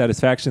and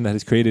dissatisfaction that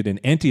has created an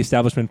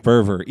anti-establishment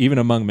fervor, even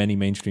among many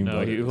mainstream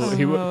voters.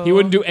 He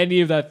wouldn't do any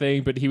of that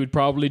thing, but he would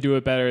probably do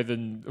it better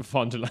than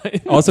von der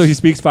Leyen. Also, he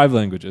speaks 5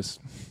 languages.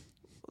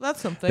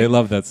 That's something. They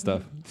love that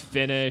stuff.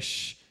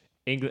 Finnish,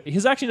 English.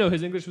 His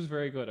English was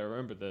very good. I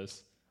remember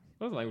this.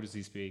 What other languages does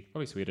he speak?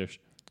 Probably Swedish.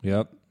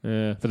 Yep.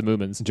 Yeah, for the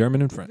movements.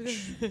 German and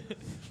French.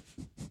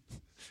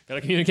 Gotta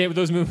communicate with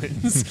those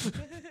movements.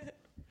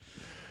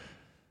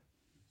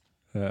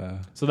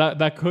 So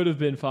that could have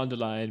been von der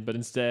Leyen, but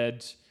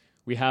instead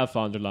we have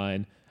von der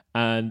Leyen.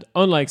 And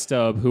unlike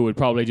Stubb, who would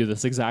probably do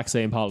this exact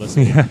same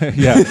policy.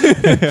 Yeah.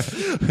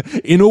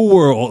 In a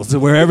world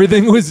where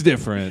everything was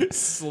different.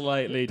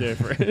 Slightly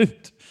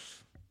different.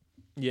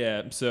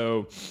 Yeah,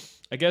 so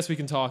I guess we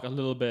can talk a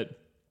little bit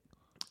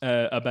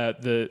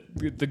about the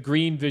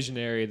green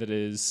visionary that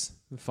is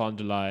von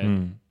der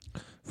Leyen.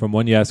 From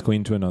one yes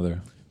queen to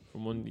another.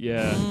 From one,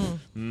 yeah.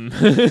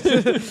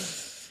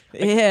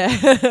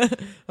 Yeah,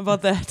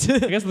 about that.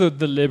 I guess the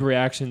lib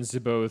reactions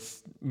to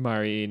both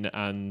Marine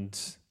and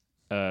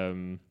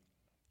von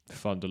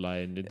der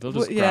Leyen, they'll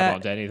just grab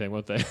onto anything,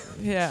 won't they?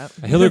 Yeah.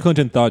 Hillary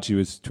Clinton thought she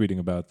was tweeting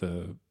about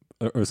the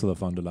Ursula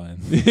von der Leyen.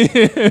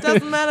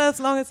 Doesn't matter as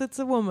long as it's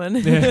a woman.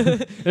 Yeah.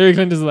 Hillary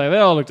Clinton's like, they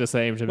all look the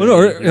same to me. Well,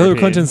 no, Hillary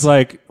Clinton's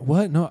like,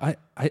 what? No,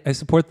 I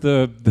support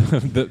the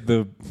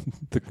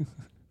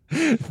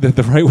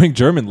right wing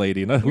German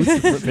lady. Not who's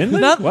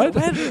Finland? Not what?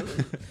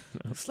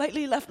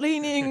 Slightly left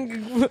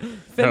leaning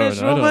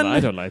Finnish woman. I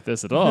don't like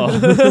this at all.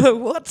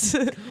 What?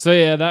 So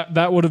yeah,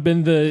 that would have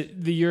been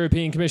the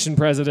European Commission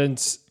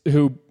president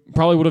who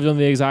probably would have done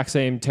the exact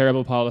same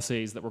terrible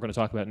policies that we're going to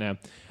talk about now.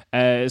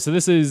 So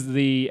this is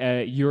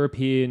the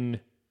European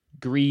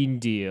Green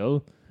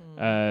Deal.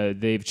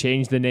 They've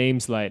changed the name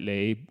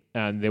slightly,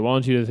 and they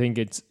want you to think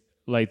it's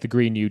like the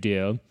Green New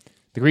Deal.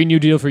 The Green New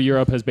Deal for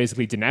Europe has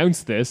basically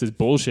denounced this as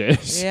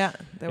bullshit. Yeah,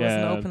 there was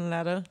an open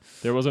letter.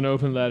 There was an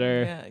open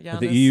letter. Yeah,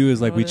 the EU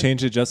is like, we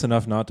changed it just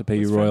enough not to pay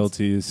you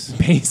royalties.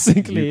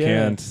 Basically, you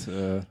can't.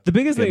 The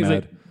biggest thing is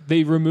like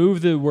they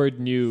remove the word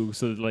new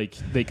so that, like,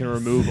 they can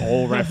remove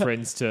all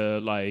reference to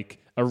like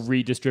a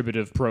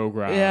redistributive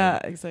program. Yeah,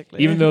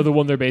 exactly. Even though the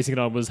one they're basing it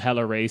on was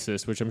hella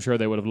racist, which I'm sure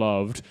they would have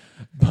loved,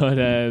 but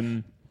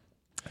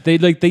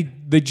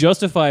they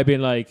justify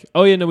being like,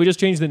 oh yeah, no, we just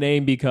changed the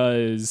name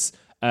because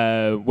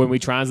when we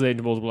translate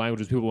into multiple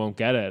languages, people won't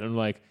get it. And I'm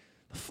like,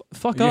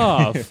 fuck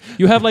off.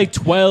 You have like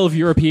 12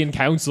 European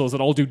councils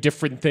that all do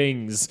different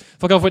things.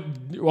 Fuck off.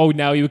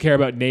 Now you care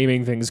about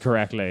naming things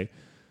correctly.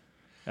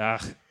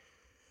 Ugh.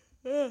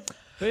 But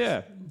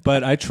yeah.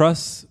 But I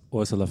trust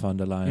Ursula von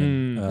der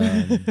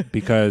Leyen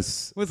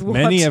because With what?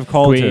 many have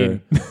called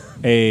Queen. her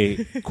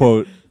a,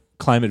 quote,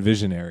 climate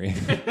visionary.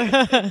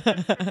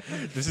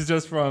 This is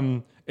just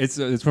from it's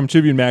from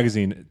Tribune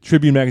Magazine.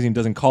 Tribune Magazine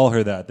doesn't call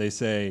her that. They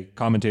say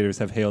commentators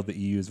have hailed the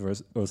EU's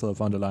Ursula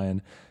von der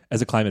Leyen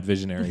as a climate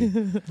visionary.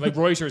 Like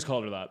Reuters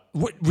called her that.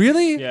 What,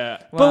 really? Yeah.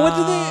 But what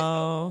do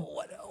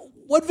they?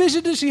 What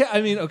vision does she have?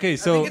 I mean, okay,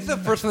 so I think it's the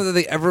first time that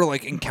they ever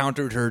like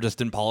encountered her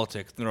just in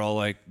politics. And they're all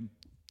like,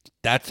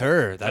 "That's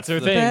her. That's her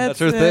the- thing. That's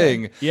her That's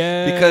thing."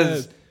 Yeah.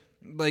 Because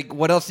like,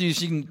 what else?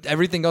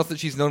 Everything else that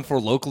she's known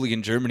for locally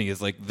in Germany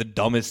is like the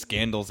dumbest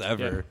scandals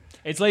ever.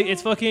 It's like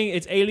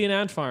it's Alien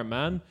Ant Farm,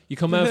 man. You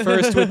come out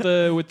first with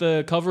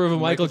the cover of a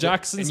Michael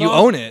Jackson and song. you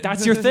own it.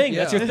 That's your thing.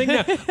 Yeah. That's your thing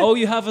now. Oh,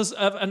 you have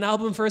an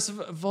album first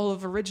of all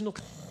of original.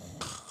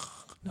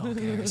 No one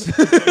cares.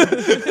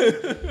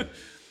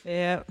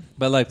 Yeah.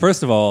 But like,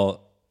 first of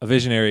all, a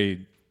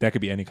visionary, that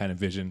could be any kind of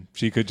vision.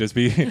 She could just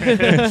be.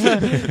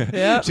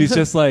 Yeah. She's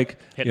just like,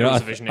 Hitler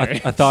was a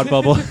visionary. a thought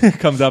bubble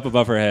comes up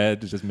above her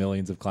head. There's just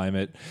millions of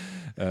climate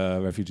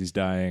refugees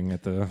dying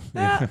at the.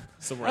 Yeah.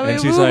 Somewhere. I And mean,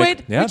 she's we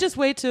like, yeah. just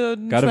wait to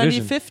Got a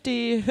vision.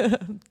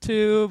 2050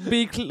 to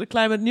be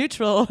climate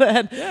neutral,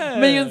 and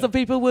millions of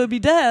people will be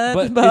dead.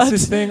 But, But, it's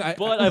this thing.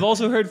 But I've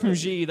also heard from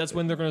Xi that's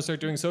when they're going to start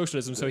doing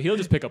socialism. So he'll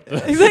just pick up the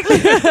exactly.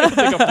 pick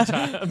up the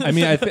tab. I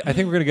mean, I think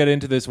we're going to get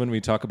into this when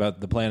we talk about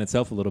the plan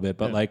itself a little bit.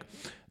 But Yeah. like,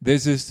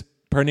 there's this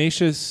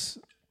pernicious.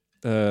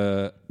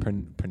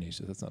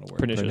 Pernicious. That's not a word.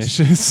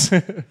 Pernicious.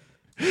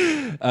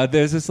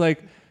 There's this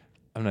like.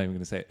 I'm not even going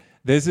to say it.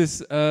 There's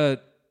this.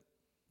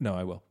 No,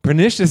 I will.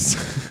 Pernicious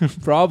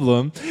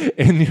problem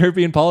in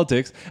European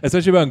politics,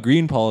 especially about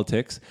green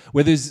politics,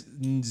 where there's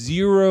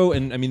zero,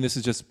 and I mean, this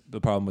is just the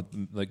problem with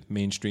like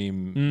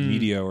mainstream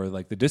media or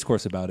like the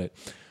discourse about it.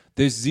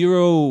 There's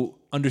zero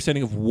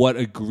understanding of what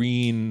a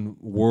green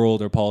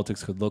world or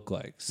politics could look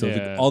like. So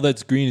Yeah. all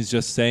that's green is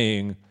just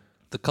saying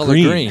The color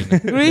green.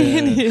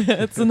 Green.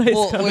 Yeah, it's a nice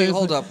Well, color. wait,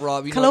 hold up,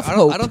 Rob. You Color know,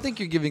 of I don't hope. think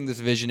you're giving this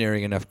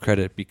visionary enough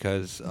credit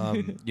because,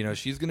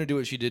 she's going to do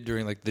what she did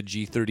during like the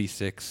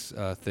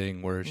G36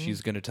 thing, where she's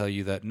going to tell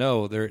you that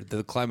no,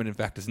 the climate in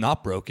fact is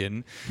not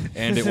broken,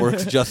 and it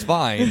works just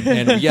fine.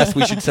 And yes,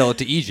 we should sell it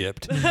to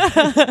Egypt.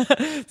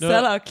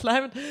 Sell our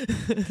climate.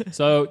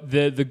 So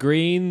the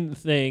green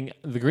thing,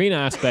 the green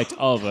aspect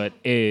of it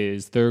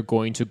is they're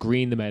going to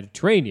green the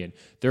Mediterranean.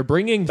 They're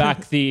bringing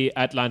back the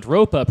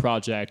Atlantropa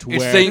project. It's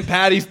where St.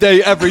 Patty's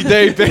Day every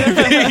day,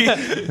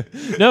 baby.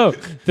 No,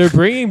 they're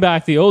bringing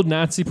back the old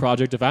Nazi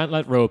project of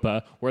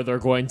Atlantropa, where they're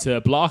going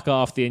to block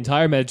off the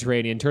entire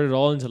Mediterranean, turn it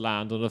all into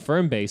land on a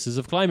firm basis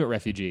of climate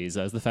refugees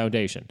as the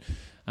foundation.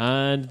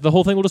 And the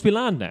whole thing will just be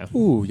land now.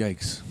 ooh,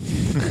 yikes.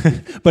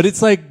 But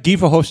it's like Guy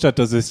Verhofstadt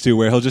does this too,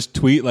 where he'll just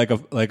tweet like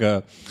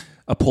a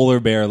polar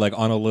bear like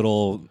on a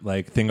little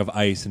like thing of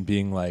ice and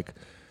being like,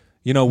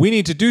 you know, we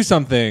need to do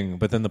something,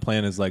 but then the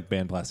plan is like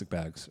ban plastic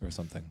bags or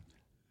something.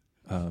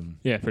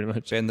 Yeah, pretty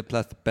much. Ban the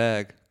plastic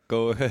bag.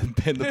 Go ahead,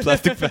 ban the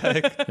plastic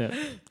bag.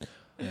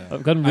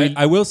 I've gotten really,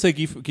 I will say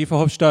Guy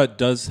Verhofstadt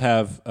does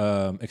have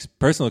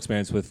personal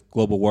experience with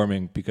global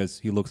warming because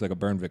he looks like a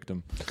burn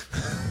victim.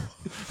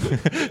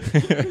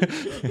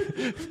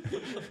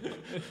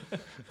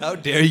 How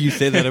dare you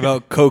say that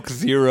about Coke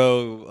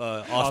Zero,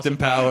 Austin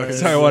Powers?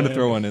 Sorry, I wanted to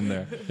throw one in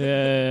there.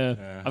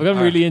 yeah. I've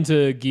gotten really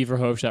into Guy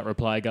Verhofstadt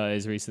reply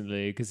guys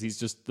recently because he's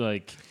just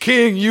like,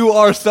 King, you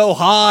are so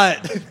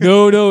hot.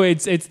 no,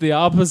 it's the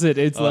opposite.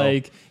 It's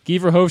like Guy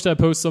Verhofstadt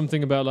posts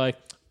something about like,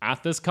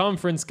 at this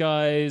conference,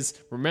 guys,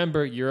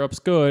 remember, Europe's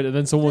good. And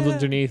then someone's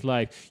underneath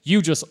like,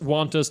 you just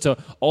want us to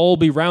all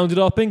be rounded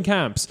up in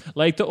camps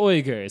like the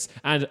Uyghurs.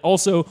 And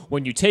also,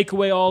 when you take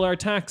away all our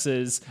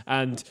taxes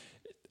and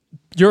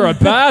you're a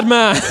bad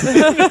man.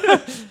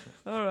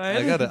 All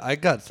right. I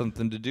got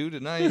something to do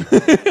tonight.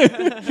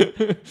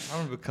 I'm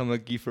gonna become a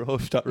Guy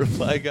Verhofstadt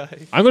reply guy.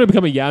 I'm going to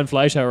become a Jan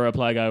Fleischhauer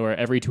reply guy where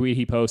every tweet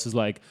he posts is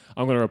like,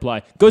 I'm going to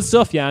reply, good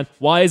stuff, Jan.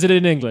 Why is it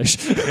in English?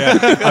 Yeah.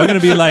 I'm going to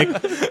be like,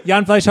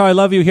 Jan Fleischhauer, I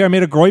love you. Here, I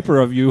made a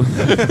groiper of you.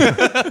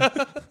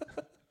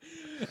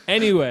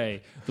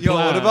 Anyway. the Yo,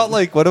 plan.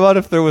 what about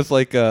if there was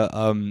like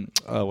a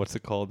what's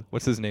it called?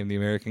 What's his name? The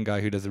American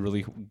guy who does a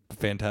really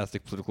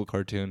fantastic political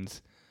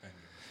cartoons.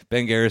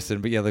 Ben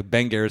Garrison, but yeah, the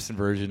Ben Garrison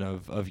version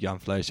of Jan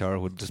Fleischhauer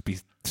would just be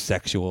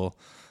sexual.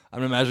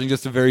 I'm imagining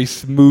just a very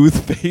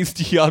smooth-faced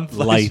Jan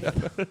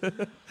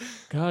Fleischhauer.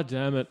 God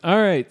damn it. All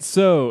right.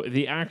 So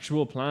the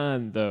actual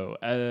plan, though.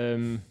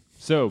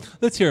 So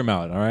Let's hear him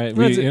out, all right?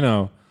 Let's- You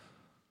know.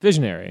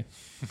 visionary.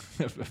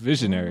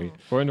 Visionary.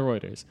 According to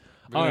Reuters.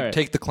 We're All gonna right.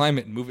 take the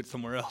climate and move it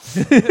somewhere else.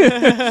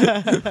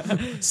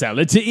 Sell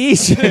it to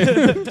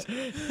Egypt.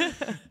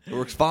 It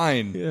works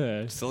fine.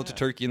 Yeah. Sell it to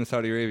Turkey and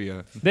Saudi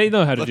Arabia. They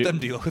know how to Let do them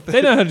deal with it.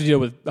 They know how to deal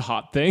with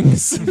hot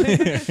things.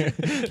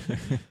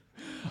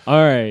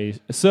 All right.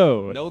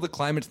 So No, the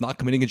climate's not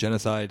committing a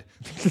genocide.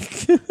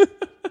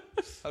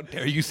 How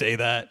dare you say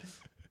that?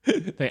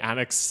 they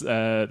annex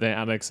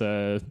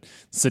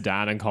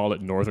Sudan and call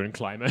it Northern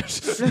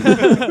Climate.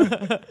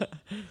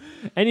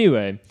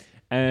 Anyway,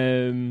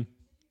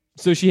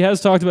 so she has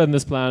talked about in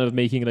this plan of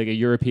making like a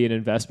European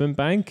investment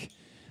bank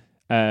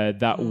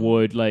that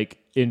would like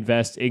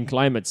invest in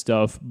climate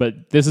stuff.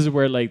 But this is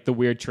where like the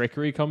weird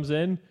trickery comes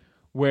in,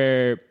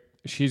 where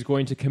she's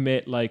going to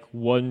commit like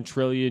 €1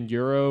 trillion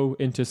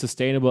into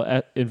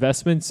sustainable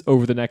investments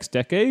over the next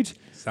decade.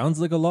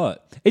 Sounds like a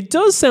lot. It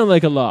does sound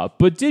like a lot,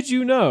 but did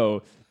you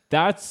know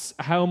that's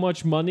how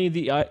much money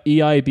the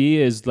EIB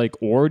is like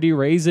already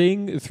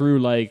raising through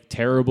like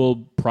terrible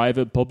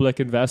private public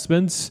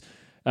investments?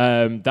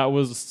 That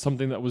was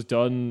something that was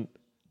done.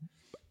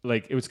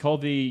 Like it was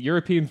called the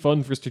European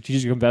Fund for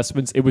Strategic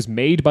Investments. It was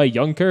made by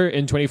Juncker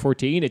in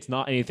 2014. It's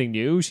not anything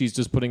new. She's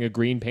just putting a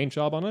green paint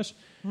job on it.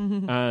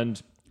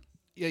 And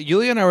Yeah,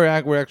 Yulia and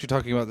I were actually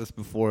talking about this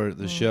before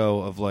the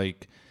show of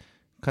like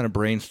kind of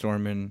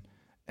brainstorming,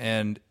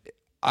 and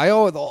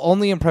the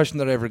only impression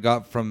that I ever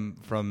got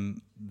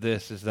from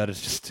this is that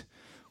it's just,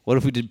 what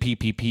if we did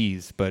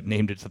PPPs but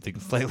named it something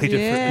slightly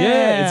different?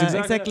 Yeah, it's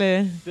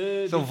exactly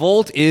So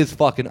Volt is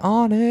fucking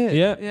on it.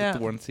 Yeah. Yeah. With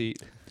the one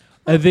seat.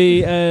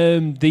 The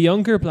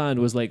Juncker plan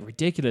was like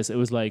ridiculous. It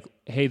was like,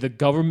 hey, the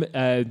government,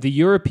 the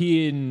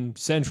European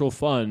Central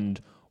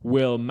Fund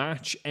will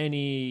match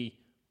any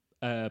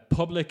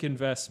public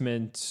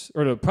investment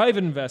or no,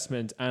 private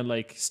investment and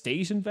like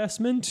state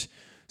investment.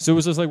 So it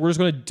was just like, we're just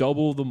going to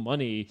double the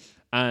money.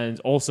 And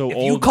also If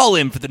you call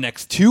in for the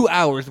next 2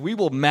 hours, we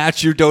will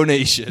match your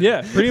donation.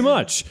 yeah, pretty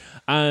much.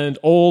 And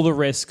all the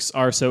risks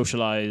are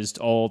socialized.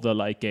 All the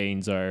like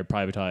gains are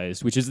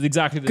privatized, which is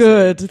exactly the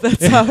Good. same.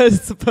 That's how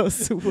it's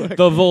supposed to work.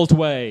 The Volt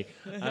way.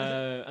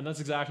 And that's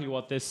exactly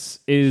what this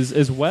is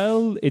as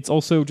well. It's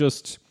also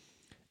just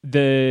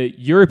the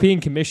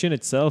European Commission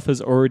itself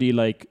has already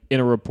like in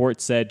a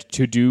report said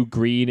to do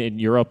green in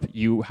Europe,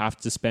 you have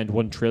to spend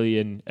 1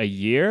 trillion a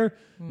year,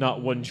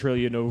 not 1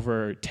 trillion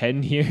over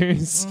 10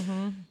 years.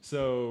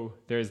 So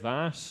there's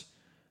that.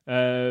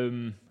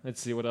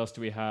 Let's see, what else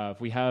do we have?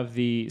 We have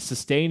the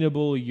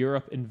Sustainable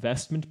Europe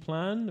Investment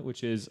Plan,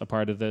 which is a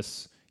part of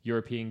this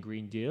European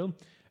Green Deal.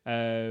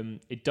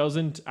 It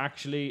doesn't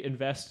actually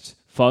invest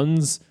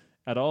funds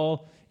at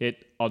all.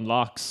 It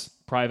unlocks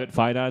private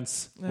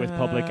finance with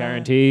public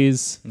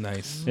guarantees.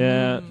 Nice.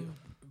 Yeah.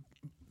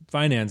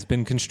 Finance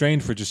been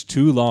constrained for just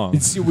too long.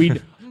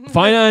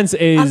 Finance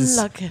is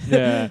Unlock it.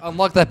 yeah.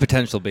 Unlock that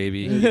potential,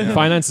 baby.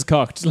 Finance is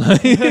cocked.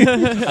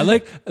 I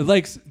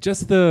like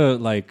just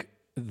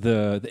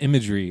the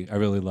imagery I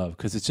really love,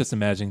 because it's just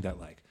imagining that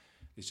like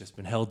it's just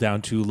been held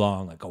down too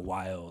long, like a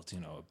wild,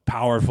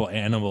 powerful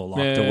animal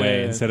locked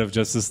away, instead of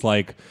just this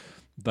like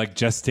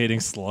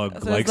gestating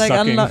slug, So like it's like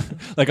sucking,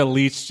 like a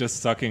leech just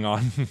sucking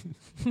on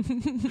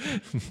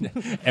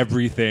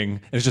everything.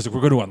 And it's just we're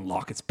going to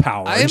unlock its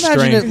power. I and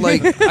imagine strength. it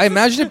like I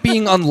imagine it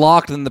being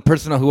unlocked, and the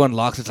person who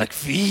unlocks it's like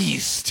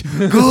feast,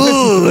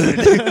 good,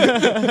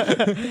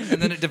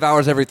 and then it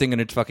devours everything in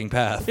its fucking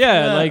path.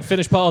 Yeah, like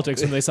Finnish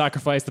politics when they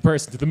sacrifice the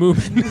person to the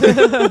movement.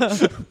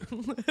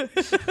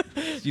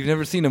 You've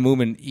never seen a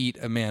moomin eat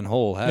a man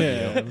whole, have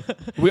you?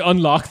 We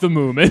unlock the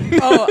movement.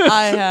 Oh,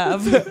 I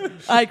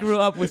have. I grew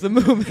up with the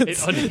movement. It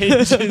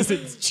unhinges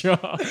its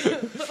jaw.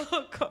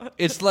 Oh God.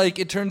 It's like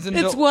it turns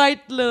into Its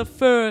white little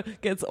fur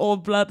gets all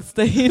blood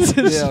stained.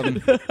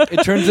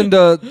 it turns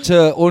into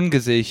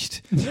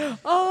Ungesicht.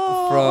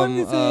 Oh, From,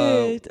 what is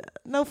it?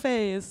 No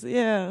face.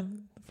 Yeah,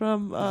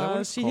 from Is that what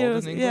it's She called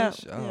Hears. in Yeah,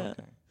 English? Oh, yeah.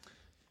 okay.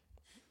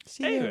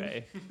 She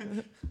Hears.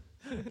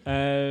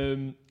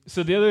 Anyway,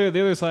 so the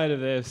other side of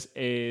this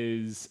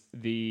is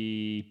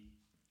the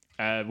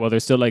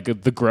there's still like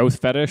the growth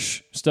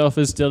fetish stuff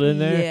is still in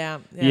there.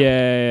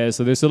 Yeah.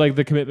 So there's still like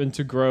the commitment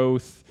to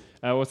growth.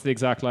 What's the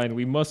exact line?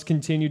 We must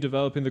continue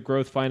developing the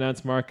growth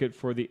finance market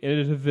for the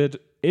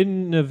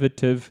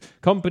innovative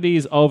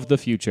companies of the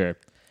future.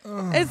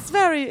 It's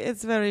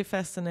very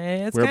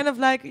fascinating. It's kind of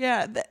like,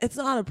 it's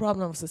not a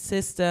problem of the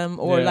system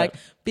or like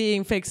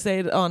being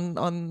fixated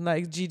on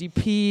like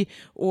GDP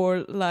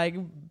or like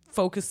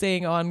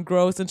focusing on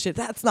growth and shit.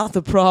 That's not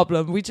the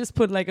problem. We just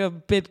put like a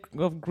bit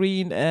of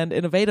green and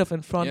innovative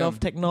in front of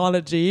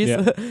technologies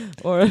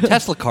or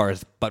Tesla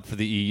cars, but for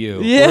the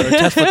EU. Yeah. Or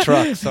Tesla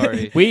trucks,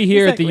 sorry. We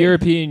here at the Exactly.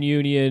 European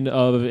Union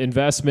of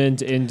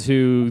investment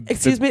into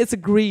Excuse me, it's a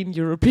green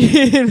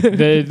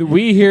European.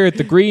 we here at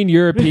the Green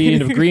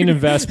European of Green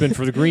Investment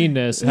for the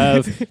Greenness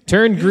have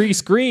turned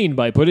Greece green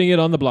by putting it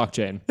on the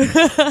blockchain.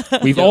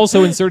 We've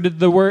also inserted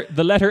the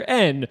letter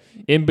N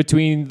in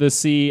between the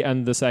C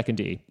and the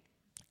second E.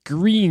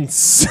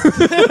 Greens.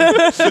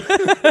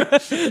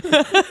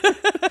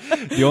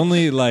 The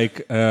only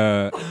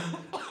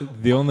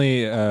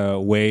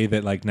way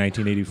that like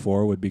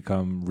 1984 would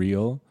become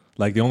real,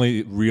 like the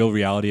only real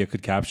reality it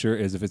could capture,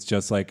 is if it's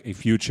just like a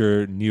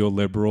future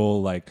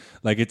neoliberal, like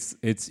it's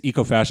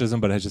eco-fascism,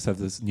 but it just have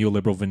this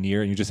neoliberal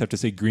veneer, and you just have to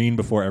say green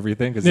before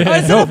everything because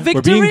no,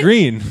 we're being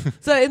green.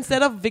 So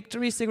instead of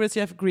victory cigarettes,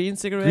 you have green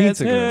cigarettes,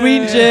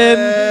 green gin,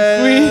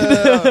 green.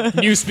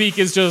 Newspeak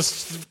is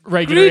just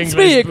regular Green English.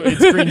 speak.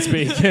 It's green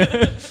speak.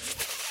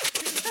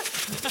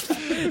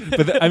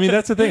 But I mean,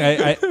 that's the thing.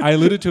 I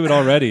alluded to it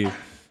already,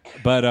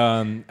 but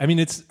I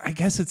mean, I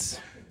guess it's.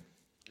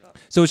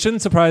 So it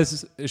shouldn't surprise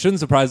us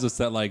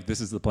that like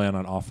this is the plan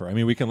on offer. I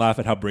mean, we can laugh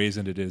at how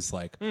brazen it is.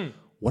 Like,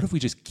 what if we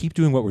just keep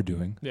doing what we're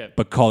doing,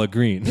 but call it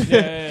green?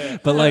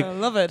 But like, I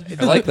love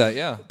it. I like that.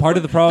 Yeah. Part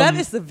of the problem. That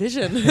is the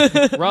vision.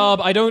 Rob,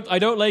 I don't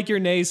like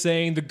your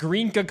naysaying. The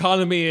green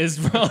economy is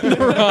on the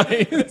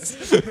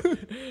rise.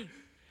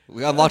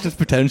 We unlocked its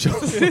potential.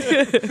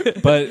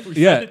 But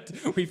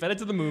we fed it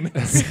to the moon.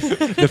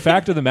 The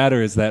fact of the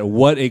matter is that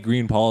what a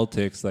green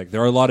politics, like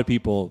there are a lot of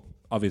people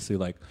obviously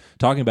like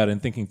talking about it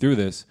and thinking through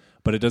this,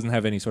 but it doesn't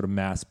have any sort of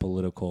mass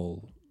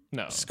political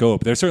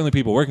scope. There's certainly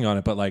people working on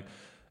it, but like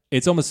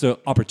it's almost an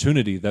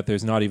opportunity that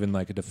there's not even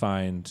like a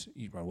defined,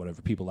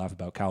 whatever, people laugh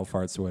about cow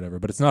farts or whatever,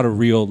 but it's not a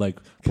real like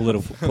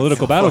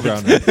political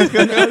battleground.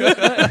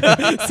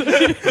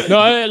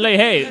 No, like,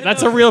 hey,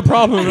 that's a real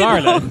problem in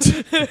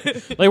Ireland.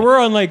 Like, we're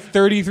on like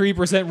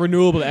 33%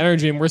 renewable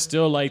energy, and we're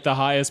still like the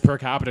highest per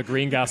capita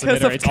green gas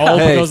emitter. It's all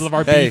because of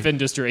our beef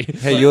industry.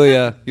 Hey,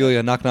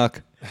 Yulia, knock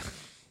knock.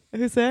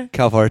 Who's there?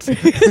 Cow farts.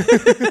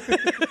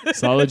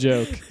 Solid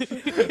joke.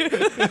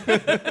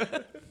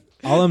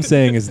 All I'm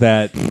saying is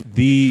that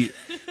the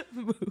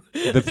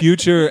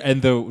future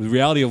and the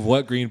reality of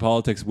what green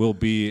politics will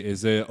be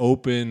is an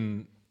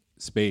open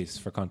space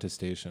for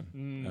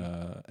contestation,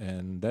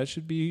 and that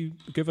should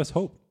give us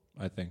hope,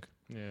 I think.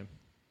 Yeah.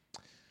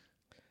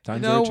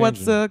 Times are what's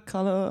changing. the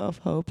color of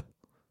hope?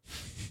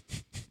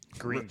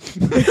 Green.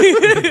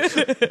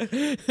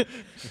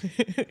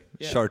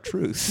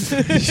 Chartreuse.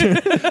 It's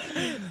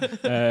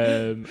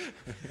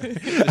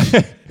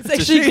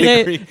actually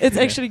gray. It's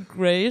actually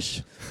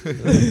grayish.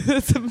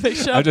 It's a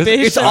mixture of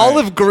beige. It's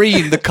olive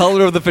green, the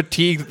color of the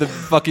fatigue that the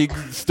fucking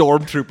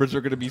stormtroopers are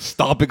going to be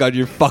stomping on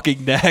your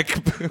fucking neck.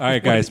 All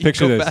right, guys,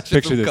 picture this.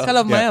 Color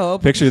of my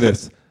hope. Picture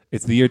this.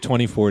 It's the year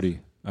 2040.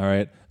 All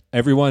right,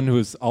 everyone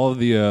all of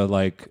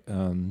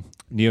the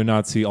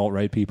neo-Nazi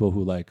alt-right people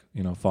who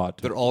fought.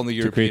 They're all in the to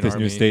European create this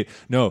army. new state.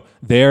 No,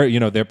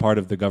 they're part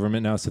of the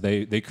government now, so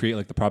they create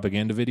like the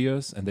propaganda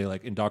videos and they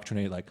like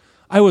indoctrinate like,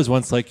 I was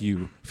once like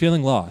you,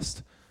 feeling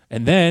lost.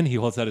 And then he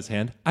holds out his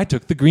hand. I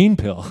took the green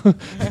pill.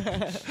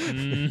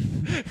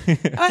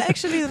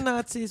 Actually, the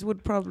Nazis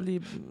would probably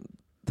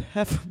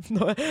have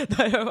no.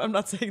 I'm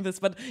not saying this,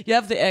 but you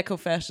have the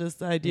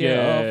eco-fascist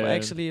idea of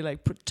actually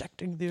like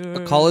protecting the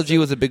earth. Ecology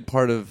was a big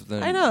part of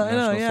the. I know.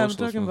 National Yeah, I'm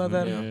Socialist talking about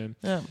that. movement,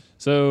 Yeah.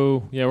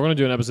 So we're gonna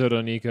do an episode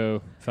on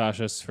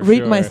eco-fascists for Read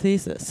sure. my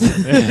thesis.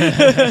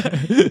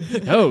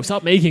 No,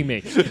 stop making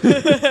me.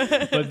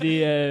 But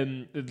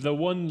the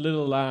one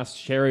little last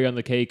cherry on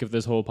the cake of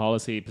this whole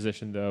policy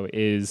position, though,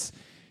 is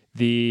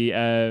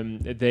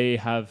they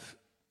have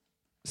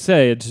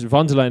said,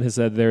 von der Leyen has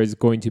said they are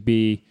going to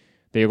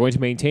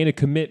maintain a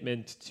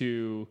commitment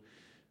to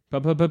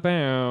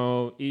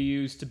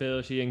EU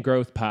Stability and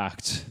Growth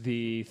Pact,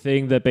 the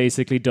thing that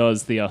basically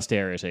does the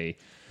austerity.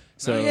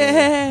 So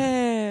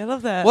Yeah, I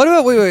love that. What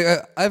about? Wait.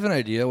 I have an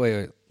idea.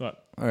 Wait.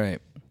 What? All right.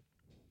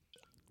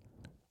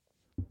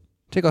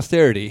 Take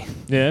austerity.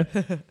 Yeah.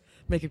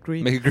 Make it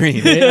green. Make it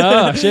green.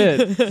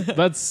 Shit.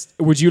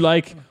 Would you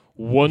like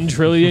 €1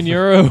 trillion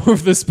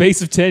over the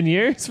space of 10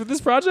 years for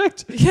this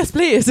project? Yes,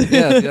 please.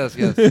 yes.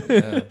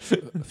 Yeah.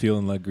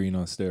 Feeling like green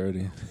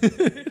austerity.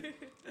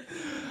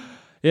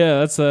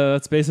 Yeah,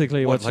 that's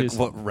basically what she's.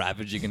 What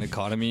ravaging an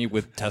economy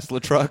with Tesla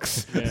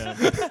trucks? Yeah.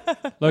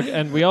 Look,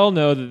 and we all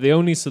know that the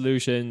only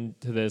solution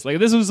to this, like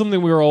this was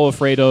something we were all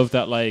afraid of,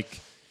 that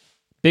like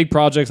big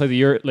projects like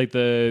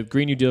the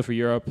Green New Deal for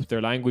Europe,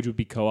 their language would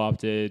be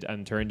co-opted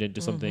and turned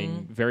into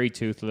something very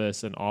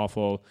toothless and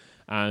awful.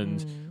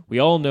 And we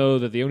all know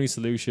that the only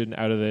solution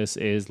out of this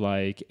is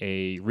like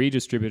a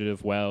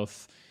redistributive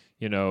wealth,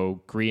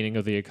 greening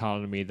of the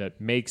economy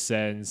that makes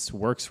sense,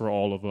 works for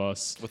all of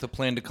us. With a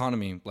planned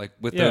economy, like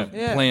with Yeah.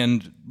 a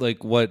planned,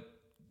 like what?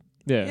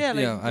 Yeah.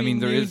 like I mean,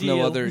 there Green is New no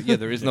Deal. other. Yeah,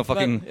 there is no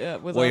fucking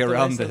without way the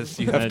around rest of this.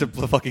 it. You have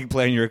to fucking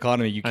plan your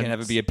economy. You can't and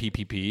have it be a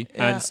PPP.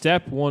 Yeah. And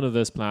step one of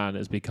this plan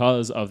is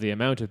because of the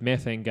amount of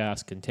methane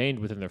gas contained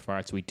within their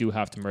farts, we do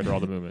have to murder all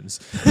the Moomins.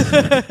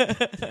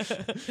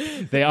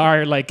 They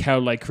are like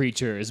cow-like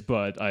creatures,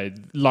 but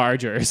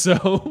larger,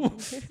 so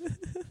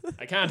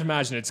I can't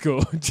imagine it's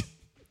good.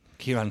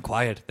 Kieran,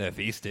 quiet. They're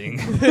feasting.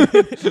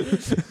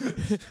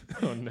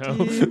 Oh no.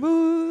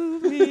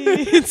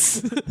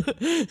 Movies.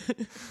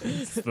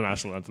 It's the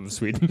national anthem of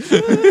Sweden.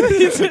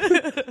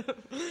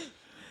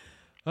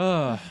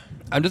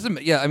 I'm just.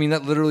 Yeah, I mean,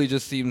 that literally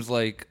just seems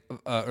like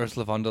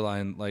Ursula von der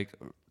Leyen, like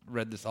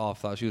read this off,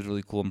 thought she was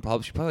really cool, and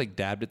she probably like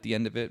dabbed at the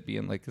end of it,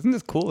 being like, "Isn't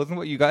this cool? Isn't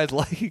what you guys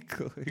like?"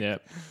 Yeah.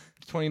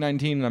 It's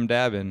 2019 and I'm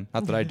dabbing.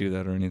 Not that I do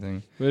that or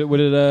anything.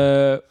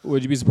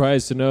 Would you be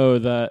surprised to know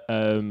that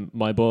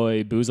my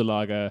boy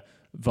Boozalaga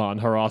von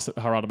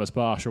Hieronymus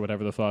Bosch or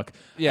whatever the fuck?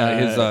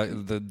 Yeah,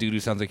 the dude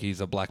who sounds like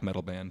he's a black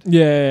metal band.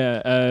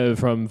 Yeah,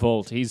 from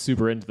Volt. He's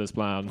super into this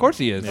plan. Of course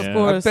he is. Yeah. Of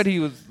course. I bet he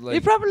was like... He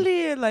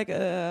probably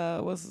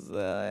was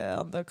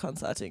on the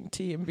consulting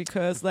team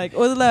because like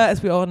Ursula,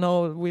 as we all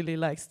know, really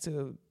likes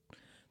to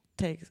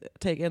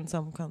take in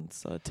some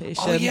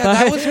consultation. Oh yeah,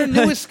 that was her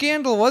newest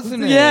scandal,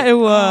 wasn't it? Yeah, it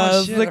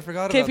was. Oh, shit, like I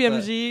forgot about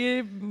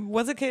KPMG.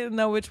 Was it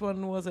no, which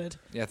one was it?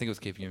 Yeah, I think it was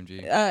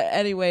KPMG.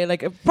 Anyway,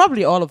 like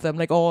probably all of them,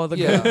 like all the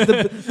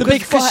the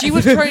big Because five. she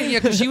was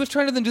trying, she was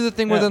trying to then do the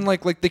thing where then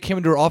like they came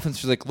into her office.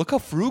 She's like, "Look how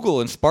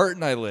frugal and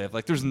Spartan I live.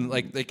 Like there's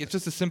like it's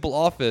just a simple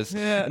office."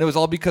 Yeah. And it was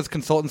all because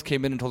consultants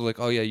came in and told her like,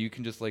 "Oh yeah, you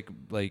can just like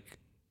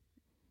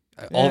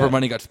all of her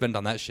money got spent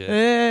on that shit."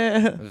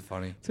 Yeah, It was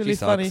funny. it's really She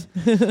sucks.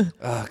 funny.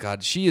 Oh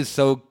god, she is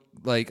so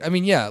like. I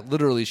mean, yeah,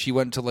 literally, she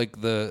went to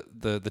like the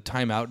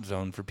timeout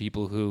zone for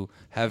people who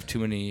have too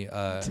many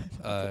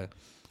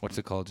what's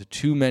it called?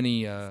 Too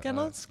many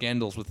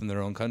scandals within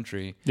their own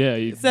country.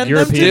 Yeah, Send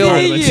European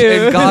them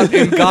to Parliament. you.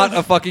 and got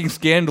a fucking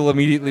scandal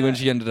immediately when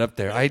she ended up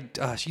there.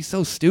 She's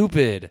so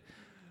stupid.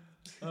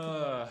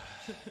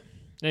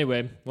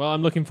 Anyway, well,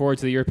 I'm looking forward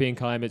to the European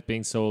climate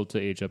being sold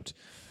to Egypt.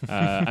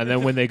 And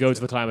then when they go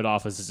to the climate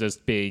office, it's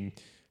just being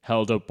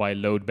held up by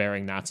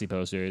load-bearing Nazi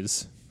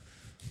posters.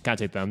 Can't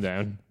take them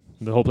down.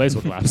 The whole place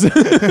will collapse.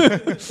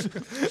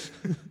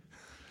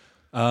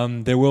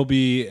 There will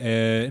be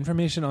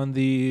information on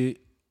the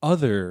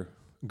other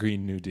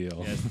Green New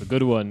Deal. Yes, the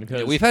good one.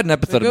 Yeah, we've had an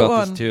episode The good about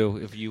this one. too.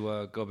 If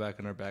you go back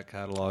in our back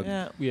catalog,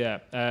 Yeah.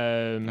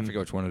 I forget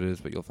which one it is,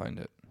 but you'll find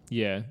it.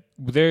 Yeah,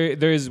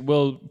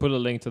 we'll put a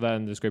link to that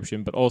in the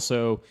description, but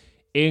also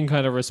in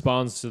kind of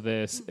response to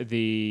this,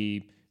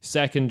 the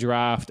second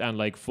draft and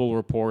like full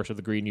report of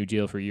the Green New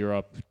Deal for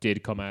Europe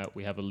did come out.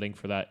 We have a link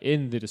for that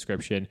in the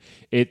description.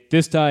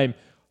 This time,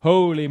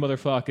 holy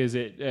motherfuck, is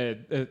it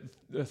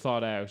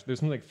thought out. There's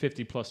something like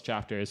 50 plus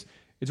chapters.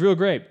 It's real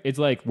great. It's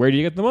like, where do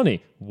you get the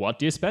money? What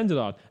do you spend it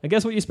on? And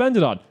guess what you spend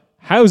it on?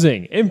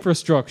 Housing,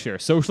 infrastructure,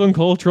 social and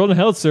cultural and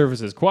health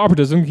services,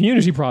 cooperatives and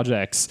community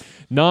projects.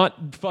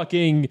 Not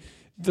fucking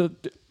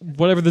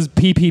whatever this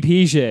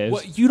PPP shit.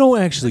 Well, you don't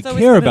actually That's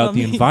always care been about on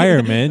the me.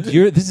 environment.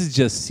 This is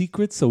just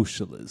secret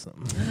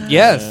socialism.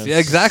 Yes, yeah,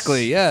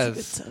 exactly.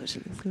 Yes.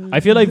 I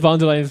feel like von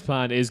der Leyen's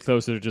plan is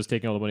closer to just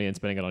taking all the money and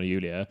spending it on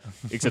Yulia,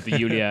 except that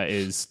Yulia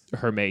is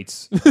her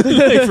mates like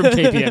from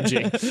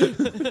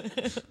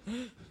KPMG.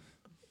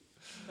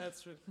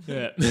 That's true.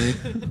 Yeah.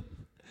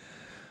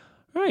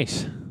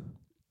 Right.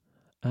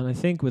 And I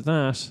think with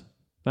that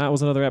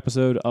was another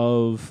episode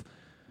of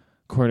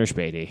Corner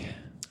Spady.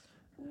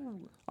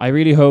 I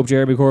really hope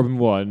Jeremy Corbyn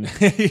won.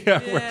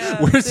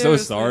 Yeah, We're so seriously.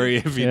 sorry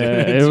if he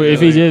Yeah, didn't.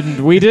 if he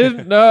didn't, we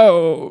didn't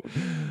know.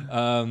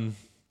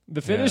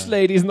 The Finnish Yeah.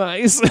 lady's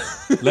nice.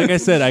 Like I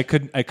said, I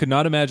could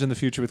not imagine the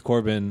future with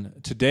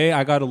Corbyn. Today,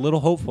 I got a little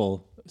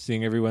hopeful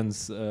seeing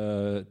everyone's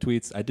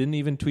tweets. I didn't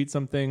even tweet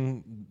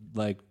something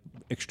like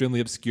extremely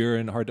obscure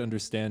and hard to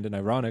understand and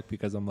ironic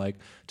because I'm like,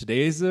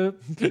 today's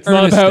It's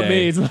not about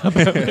me. It's not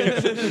about me.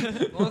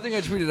 The only thing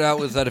I tweeted out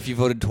was that if you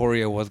voted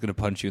Tory, I was going to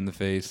punch you in the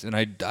face, and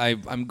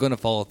I'm going to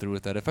follow through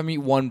with that. If I meet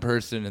one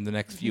person in the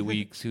next few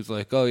weeks who's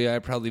like, "Oh yeah, I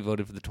probably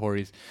voted for the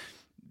Tories,"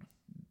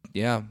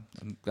 yeah,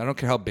 I don't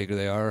care how big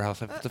they are or how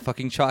if it's a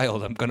fucking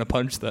child, I'm going to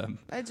punch them.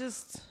 I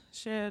just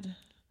shared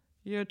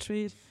your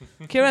tweet.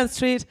 Kieran's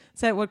tweet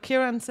said what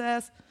Kieran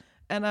says,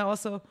 and I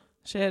also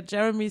shared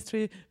Jeremy's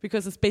tweet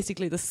because it's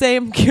basically the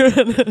same.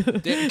 Kieran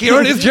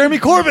Kieran is Jeremy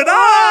Corbyn.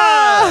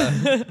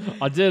 Ah!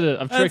 I did it.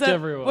 I've tricked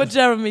everyone. What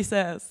Jeremy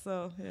says.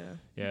 So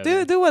Yeah.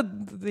 do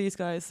what these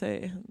guys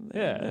say.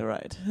 They're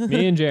right.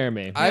 Me and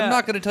Jeremy. I'm Yeah.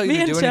 not going to tell you Me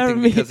to and do anything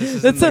Jeremy. because this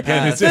is That's in the a-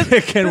 past.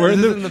 Again, we're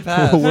This is in the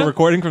past. we're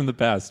recording from the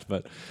past,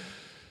 but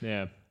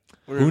Yeah.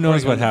 We're who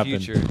knows recording what on the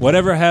happened? future.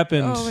 Whatever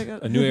happened, Oh my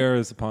God. a new era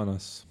is upon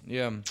us.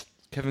 Yeah,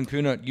 Kevin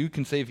Kunut, you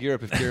can save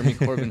Europe if Jeremy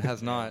Corbyn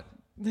has not.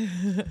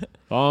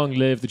 Long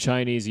live the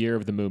Chinese year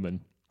of the Moomin.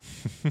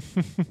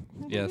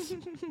 Yes.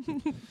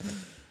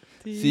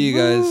 See you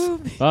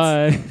guys.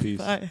 Bye. Peace.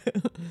 Bye.